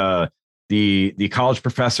do the college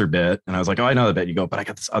professor bit. And I was like, oh, I know the bit. You go, but I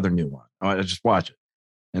got this other new one. I just watch it.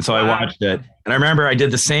 And so I watched it. And I remember I did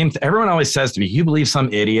the same. Everyone always says to me, you believe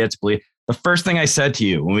some idiots believe. The first thing I said to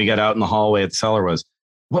you when we got out in the hallway at the cellar was,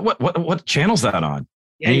 what channel's that on?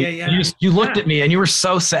 You looked at me and you were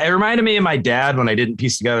so sad. It reminded me of my dad when I didn't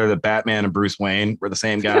piece together that Batman and Bruce Wayne were the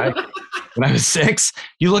same guy. When I was 6,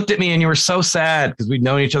 you looked at me and you were so sad because we'd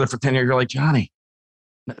known each other for 10 years. You're like, Johnny,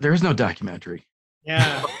 there is no documentary.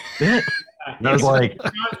 Yeah. And I was like,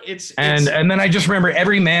 and then I just remember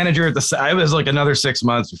every manager I was like another 6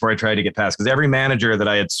 months before I tried to get past, because every manager that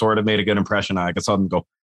I had sort of made a good impression on, I could saw them go,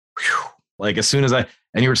 whew, like as soon as and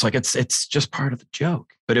you were just like, it's just part of the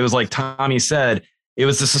joke. But it was like Tommy said, it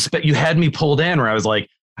was the you had me pulled in where I was like,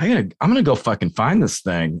 I'm gonna go fucking find this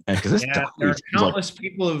thing. Because there are countless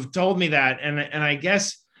people who've told me that, and I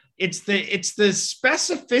guess it's the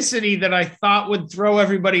specificity that I thought would throw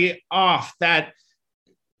everybody off. That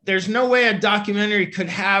there's no way a documentary could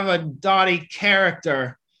have a Dottie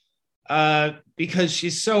character because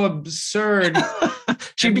she's so absurd.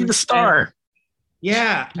 She'd be the star.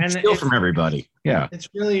 Yeah, and steal from everybody. Yeah, it's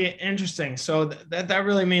really interesting. So that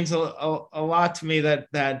really means a lot to me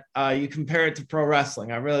that you compare it to pro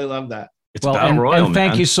wrestling. I really love that. It's battle royal, and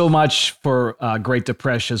thank you so much for Great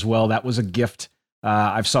Depression as well. That was a gift.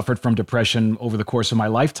 I've suffered from depression over the course of my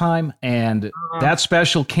lifetime, and that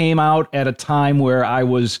special came out at a time where I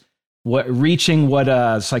was reaching what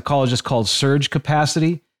a psychologist calls surge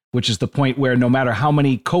capacity, which is the point where no matter how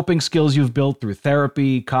many coping skills you've built through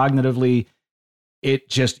therapy, cognitively,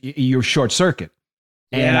 you're short circuit.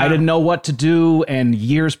 And I didn't know what to do. And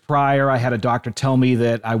years prior, I had a doctor tell me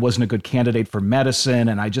that I wasn't a good candidate for medicine.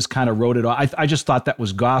 And I just kind of wrote it off. I just thought that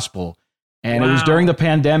was gospel. And it was during the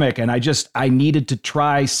pandemic. And I needed to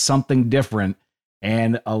try something different.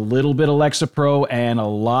 And a little bit of Lexapro and a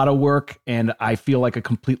lot of work. And I feel like a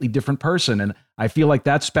completely different person. And I feel like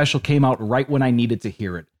that special came out right when I needed to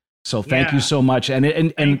hear it. So thank you so much.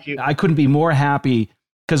 And I couldn't be more happy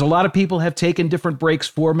because a lot of people have taken different breaks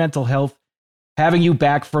for mental health. Having you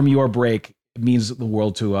back from your break means the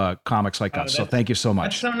world to comics like us. So thank you so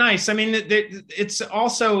much. That's so nice. I mean, it's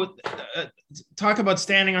also talk about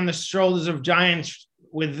standing on the shoulders of giants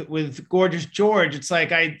with Gorgeous George. It's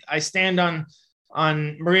like I stand on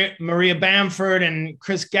Maria Bamford and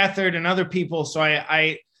Chris Gethard and other people. So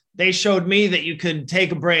they showed me that you could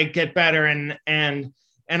take a break, get better,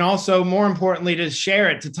 and also more importantly to share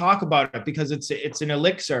it, to talk about it, because it's an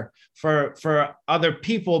elixir for other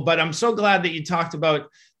people. But I'm so glad that you talked about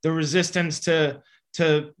the resistance to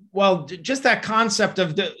just that concept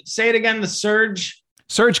of say it again, the surge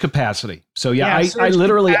capacity. So I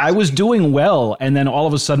literally, I was doing well. And then all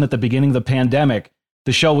of a sudden at the beginning of the pandemic,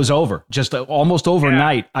 the show was over. Just almost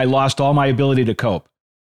overnight, I lost all my ability to cope.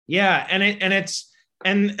 Yeah. And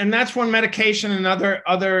that's when medication and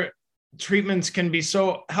other treatments can be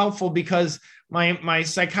so helpful, because my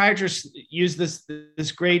psychiatrist used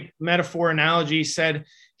this great metaphor analogy.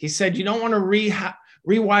 He said, you don't want to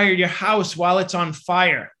rewire your house while it's on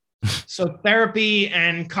fire. So therapy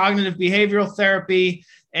and cognitive behavioral therapy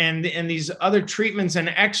and these other treatments and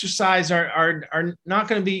exercise are not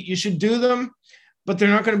going to be, you should do them, but they're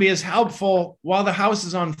not going to be as helpful while the house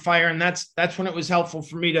is on fire. And that's when it was helpful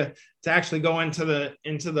for me to actually go into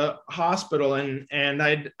the hospital. And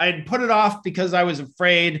I'd put it off because I was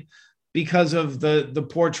afraid because of the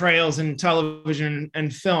portrayals in television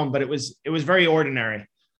and film, but it was very ordinary.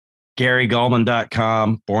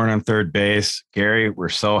 GaryGulman.com, born on third base. Gary, we're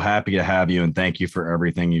so happy to have you, and thank you for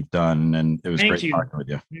everything you've done. And it was great talking with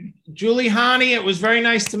you. Julie Hani, it was very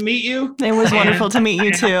nice to meet you. It was wonderful to meet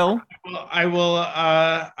you too. I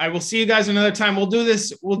will see you guys another time. We'll do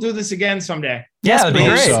this again someday. Yeah, it'd be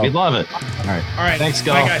great. So. We'd love it. All right. Thanks,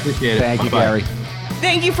 Gal. Appreciate it. Thank you, Gary.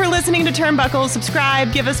 Thank you for listening to Turnbuckle.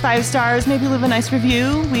 Subscribe, give us 5 stars, maybe leave a nice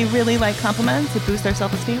review. We really like compliments. It boosts our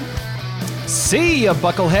self-esteem. See ya,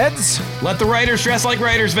 buckleheads. Let the writers dress like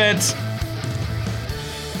writers, Vince.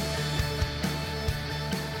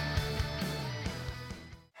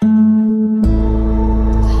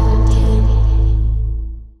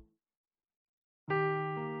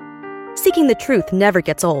 Seeking the truth never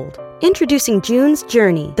gets old. Introducing June's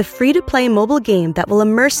Journey, the free-to-play mobile game that will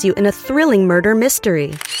immerse you in a thrilling murder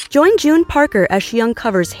mystery. Join June Parker as she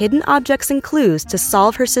uncovers hidden objects and clues to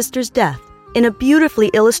solve her sister's death in a beautifully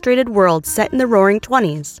illustrated world set in the Roaring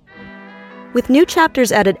 '20s. With new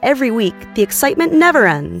chapters added every week, the excitement never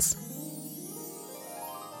ends.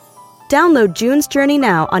 Download June's Journey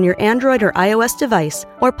now on your Android or iOS device,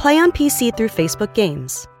 or play on PC through Facebook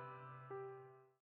Games.